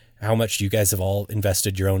 and how much you guys have all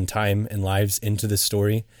invested your own time and lives into this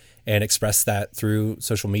story and expressed that through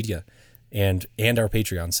social media and our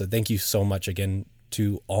Patreon. So thank you so much again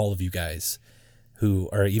to all of you guys who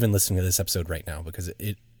are even listening to this episode right now, because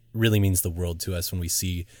it really means the world to us when we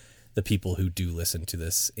see the people who do listen to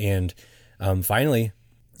this. And finally,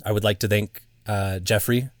 I would like to thank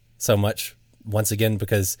Jeffrey so much once again,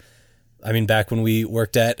 because I mean, back when we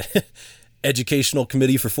worked at Educational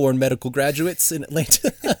Committee for Foreign Medical Graduates in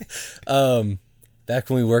Atlanta, back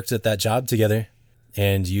when we worked at that job together,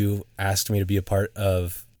 and you asked me to be a part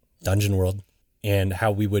of Dungeon World, and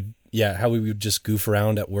how we would just goof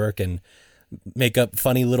around at work and make up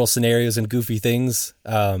funny little scenarios and goofy things.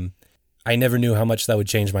 I never knew how much that would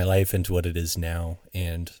change my life into what it is now.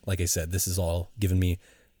 And like I said, this has all given me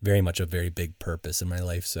very much a very big purpose in my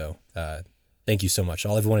life. So thank you so much.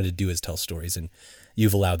 All I've wanted to do is tell stories, and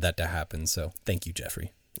you've allowed that to happen. So thank you,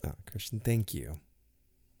 Jeffrey. Oh, Christian, thank you.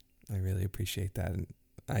 I really appreciate that. And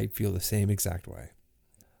I feel the same exact way.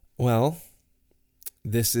 Well,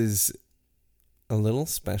 this is a little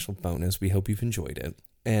special bonus. We hope you've enjoyed it.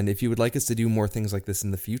 And if you would like us to do more things like this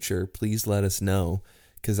in the future, please let us know.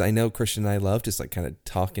 Because I know Christian and I love just like kind of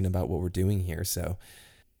talking about what we're doing here. So,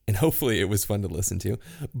 and hopefully it was fun to listen to.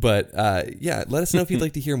 But yeah, let us know if you'd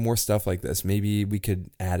like to hear more stuff like this. Maybe we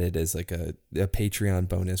could add it as like a Patreon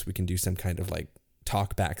bonus. We can do some kind of like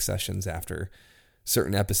talk back sessions after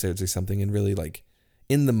certain episodes or something, and really like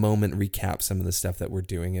in the moment recap some of the stuff that we're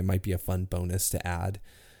doing. It might be a fun bonus to add.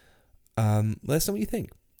 Let us know what you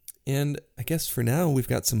think. And I guess for now, we've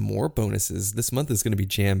got some more bonuses. This month is going to be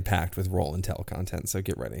jam-packed with Roll and Tell content, so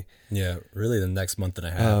get ready. Yeah, really the next month and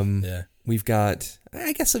a half. Yeah. We've got,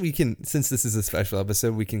 I guess we can, since this is a special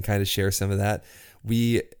episode, we can kind of share some of that.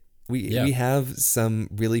 We have some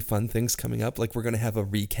really fun things coming up. Like we're going to have a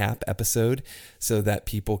recap episode so that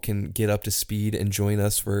people can get up to speed and join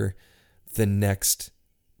us for the next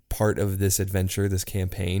part of this adventure, this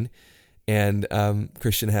campaign. And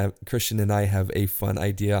Christian and I have a fun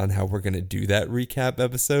idea on how we're going to do that recap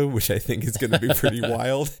episode, which I think is going to be pretty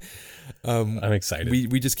wild. I'm excited.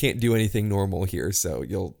 We just can't do anything normal here, so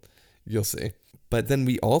you'll see. But then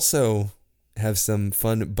we also have some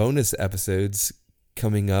fun bonus episodes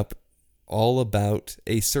coming up, all about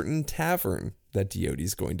a certain tavern that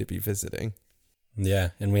Diode's going to be visiting. Yeah,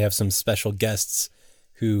 and we have some special guests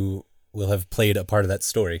who will have played a part of that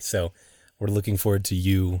story. So we're looking forward to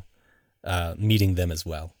you meeting them as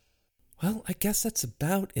well. Well, I guess that's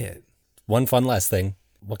about it. One fun last thing.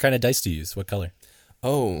 What kind of dice do you use? What color?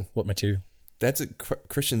 Oh. What material?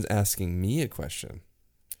 Christian's asking me a question.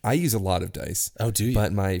 I use a lot of dice. Oh, do you?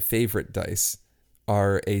 But my favorite dice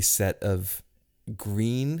are a set of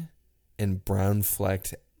green and brown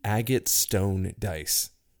flecked agate stone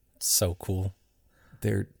dice. So cool.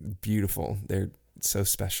 They're beautiful. They're so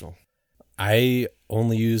special. I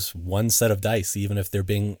only use one set of dice, even if they're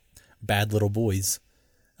being bad little boys.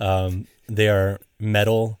 They are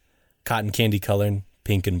metal, cotton candy colored,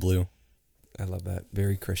 pink and blue. I love that.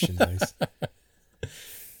 Very Christian dice.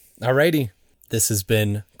 Alrighty. This has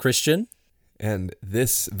been Christian. And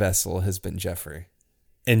this vessel has been Jeffrey.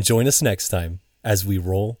 And join us next time as we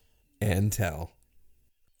roll and tell.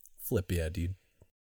 Flip yeah, dude.